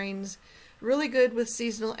migraines. Really good with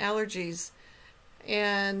seasonal allergies.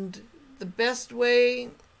 And the best way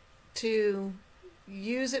to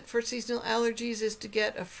use it for seasonal allergies is to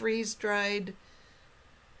get a freeze-dried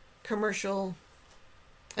commercial,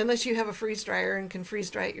 unless you have a freeze dryer and can freeze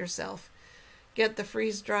dry it yourself. Get the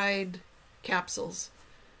freeze-dried capsules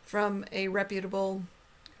from a reputable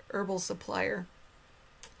herbal supplier.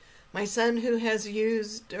 My son, who has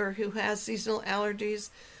used or who has seasonal allergies,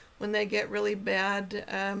 when they get really bad,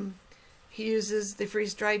 he uses the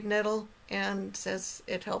freeze-dried nettle and says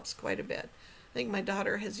it helps quite a bit. I think my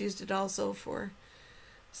daughter has used it also for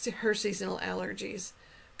her seasonal allergies.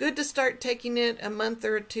 Good to start taking it a month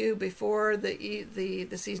or two before the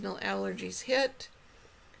seasonal allergies hit,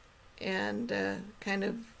 and kind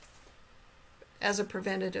of as a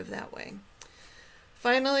preventative that way.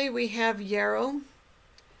 Finally, we have yarrow.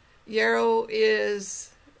 Yarrow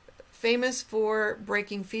is famous for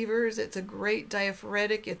breaking fevers. It's a great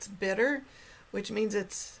diaphoretic. It's bitter, which means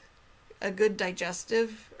it's a good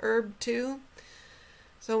digestive herb too.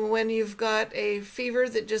 So when you've got a fever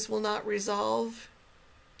that just will not resolve,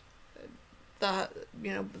 the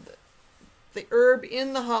herb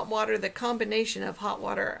in the hot water, the combination of hot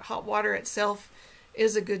water itself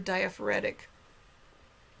is a good diaphoretic,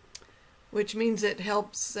 which means it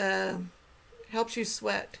helps you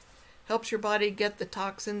sweat, helps your body get the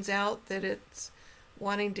toxins out that it's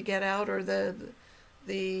wanting to get out, or the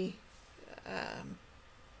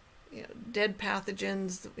dead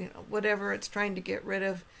pathogens, whatever it's trying to get rid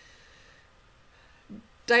of.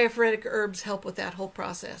 Diaphoretic herbs help with that whole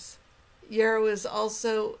process. Yarrow is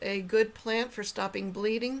also a good plant for stopping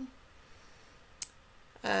bleeding.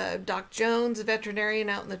 Doc Jones, a veterinarian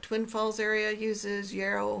out in the Twin Falls area, uses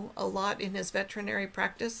yarrow a lot in his veterinary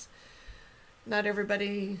practice. Not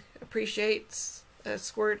everybody appreciates a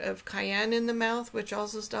squirt of cayenne in the mouth, which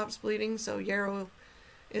also stops bleeding, so yarrow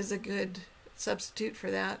is a good substitute for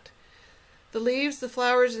that. The leaves, the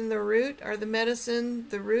flowers, and the root are the medicine.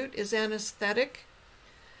 The root is anesthetic.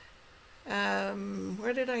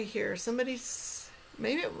 Where did I hear? Somebody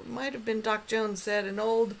maybe it might have been Doc Jones said, an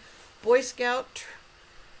old Boy Scout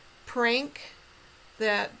prank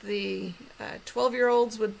that the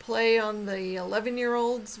 12-year-olds would play on the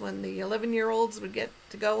 11-year-olds. When the 11-year-olds would get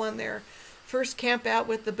to go on their first camp out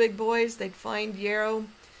with the big boys, they'd find yarrow,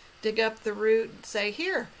 dig up the root, and say,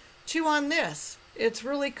 "Here, chew on this. It's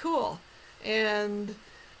really cool." And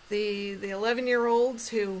the 11-year-olds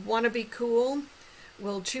who want to be cool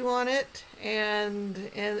will chew on it, and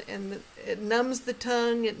it numbs the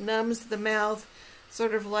tongue, it numbs the mouth,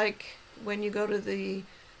 sort of like when you go to the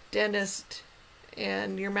dentist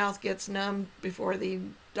and your mouth gets numb before the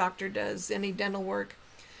doctor does any dental work.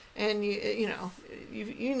 And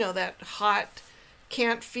you know that hot,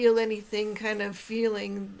 can't feel anything kind of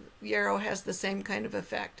feeling. Yarrow has the same kind of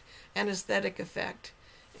effect, anesthetic effect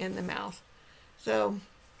in the mouth. So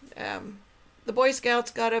the Boy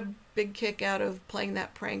Scouts got a big kick out of playing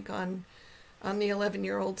that prank on the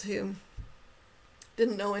 11-year-olds who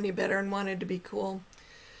didn't know any better and wanted to be cool.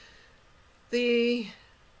 The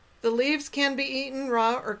leaves can be eaten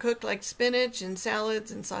raw or cooked like spinach in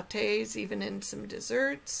salads and sautés, even in some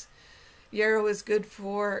desserts. Yarrow is good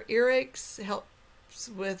for earaches, helps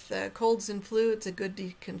with colds and flu. It's a good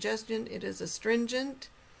decongestant. It is astringent.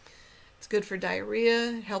 It's good for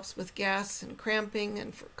diarrhea, helps with gas and cramping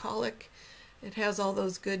and for colic. It has all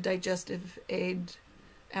those good digestive aid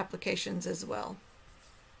applications as well.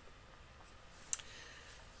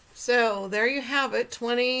 So there you have it,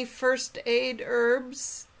 20 first aid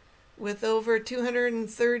herbs with over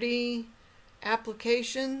 230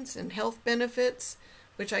 applications and health benefits,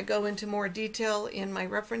 which I go into more detail in my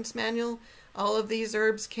reference manual. All of these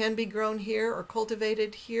herbs can be grown here or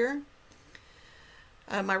cultivated here.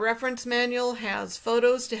 My reference manual has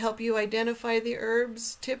photos to help you identify the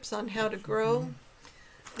herbs, tips on how to grow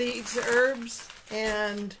these herbs,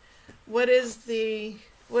 and what is the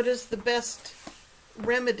best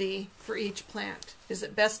remedy for each plant. Is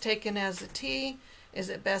it best taken as a tea? Is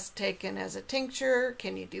it best taken as a tincture?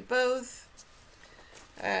 Can you do both?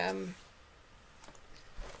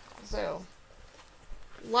 So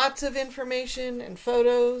lots of information and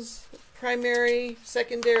photos, primary,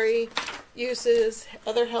 secondary uses,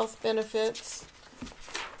 other health benefits.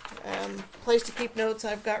 Place to keep notes.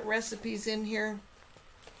 I've got recipes in here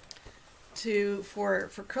for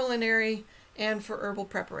culinary and for herbal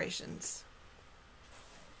preparations.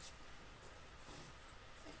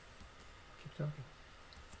 Keep talking.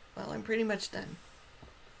 Well, I'm pretty much done.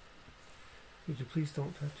 Would you please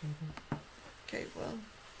don't touch anything? Okay, well.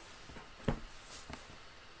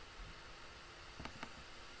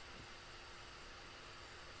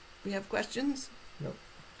 We have questions? Nope.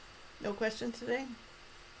 No questions today?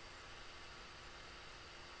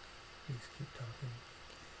 Please keep talking.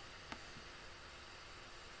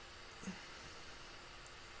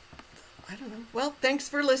 I don't know. Well, thanks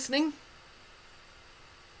for listening.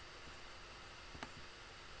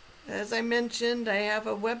 As I mentioned, I have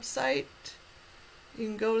a website. You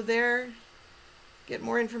can go there, get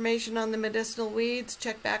more information on the medicinal weeds,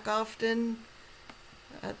 check back often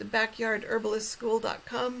at the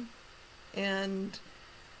backyardherbalistSchool.com, and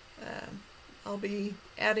I'll be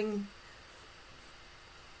adding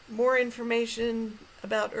more information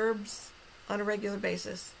about herbs on a regular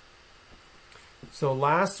basis. So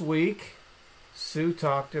last week, Sue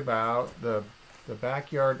talked about the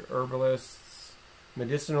Backyard Herbalist's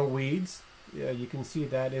medicinal weeds. You can see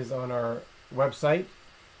that is on our website.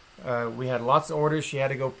 We had lots of orders. She had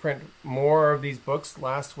to go print more of these books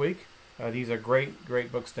last week. These are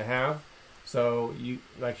great books to have. So you,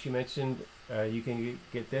 like she mentioned, you can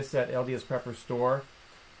get this at LDS Prepper Store.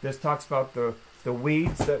 This talks about the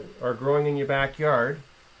weeds that are growing in your backyard.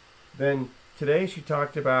 Then today she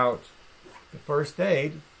talked about the first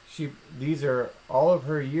aid. These are all of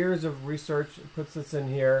her years of research. Puts this in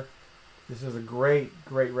here. This is a great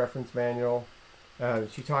reference manual.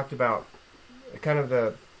 She talked about kind of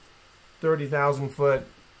the 30,000 foot,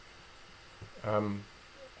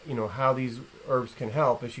 how these herbs can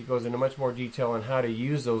help. And she goes into much more detail on how to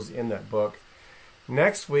use those in that book.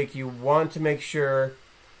 Next week, you want to make sure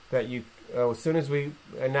that you, as soon as we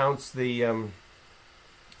announce the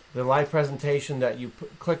live presentation, that you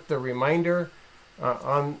click the reminder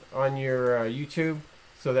on your YouTube,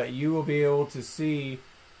 so that you will be able to see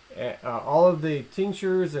all of the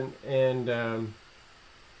tinctures and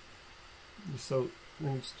so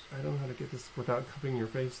I don't know how to get this without covering your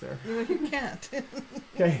face there. No, you can't.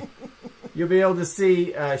 Okay, you'll be able to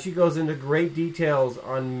see. She goes into great details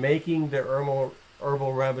on making the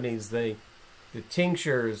herbal remedies, the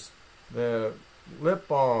tinctures, the lip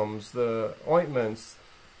balms, the ointments,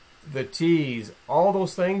 the teas, all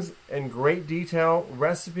those things in great detail,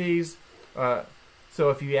 recipes, So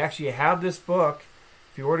if you actually have this book,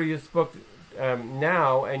 if you order this book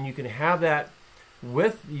now, and you can have that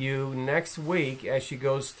with you next week as she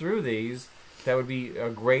goes through these, that would be a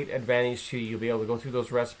great advantage to you. You'll be able to go through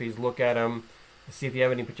those recipes, look at them, see if you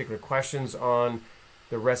have any particular questions on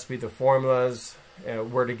the recipe, the formulas,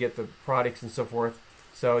 where to get the products and so forth.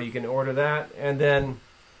 So you can order that. And then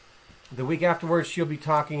the week afterwards, she'll be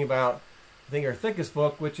talking about, I think, her thickest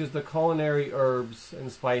book, which is the culinary herbs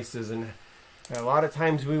and spices. And a lot of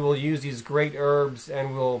times we will use these great herbs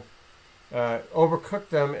and we'll overcook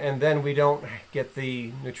them, and then we don't get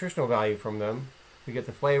the nutritional value from them. We get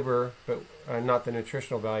the flavor, but not the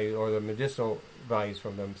nutritional value or the medicinal values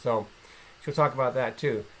from them. So she'll talk about that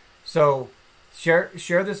too. So share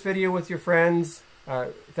this video with your friends.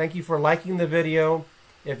 Thank you for liking the video.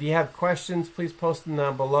 If you have questions, please post them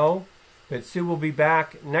down below. But Sue will be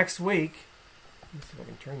back next week. Let me see if I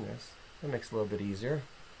can turn this. That makes it a little bit easier.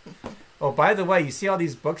 Oh, by the way, you see all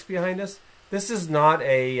these books behind us? This is not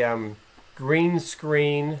a green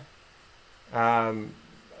screen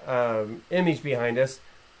image behind us.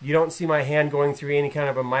 You don't see my hand going through any kind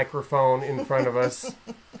of a microphone in front of us.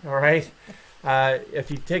 All right.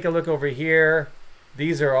 If you take a look over here,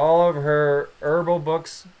 these are all of her herbal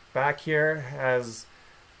books. Back here has,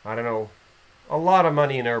 I don't know, a lot of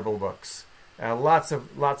money in herbal books. Lots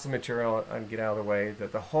of material. I'll get out of the way.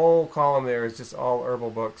 That the whole column there is just all herbal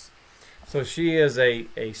books. So she is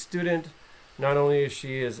a student. Not only is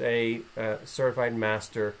she a certified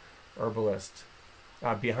master herbalist.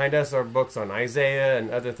 Behind us are books on Isaiah and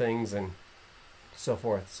other things and so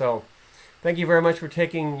forth. So thank you very much for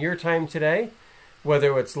taking your time today,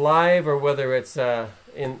 whether it's live or whether it's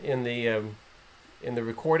in the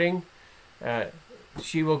recording.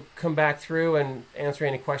 She will come back through and answer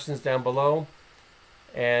any questions down below.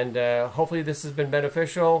 And hopefully this has been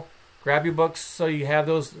beneficial. Grab your books so you have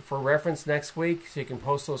those for reference next week, so you can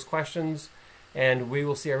post those questions. And we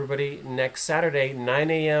will see everybody next Saturday, 9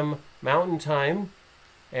 a.m. Mountain Time.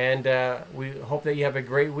 And we hope that you have a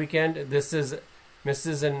great weekend. This is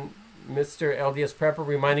Mrs. and Mr. LDS Prepper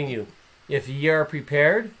reminding you, if ye are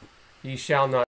prepared, ye shall not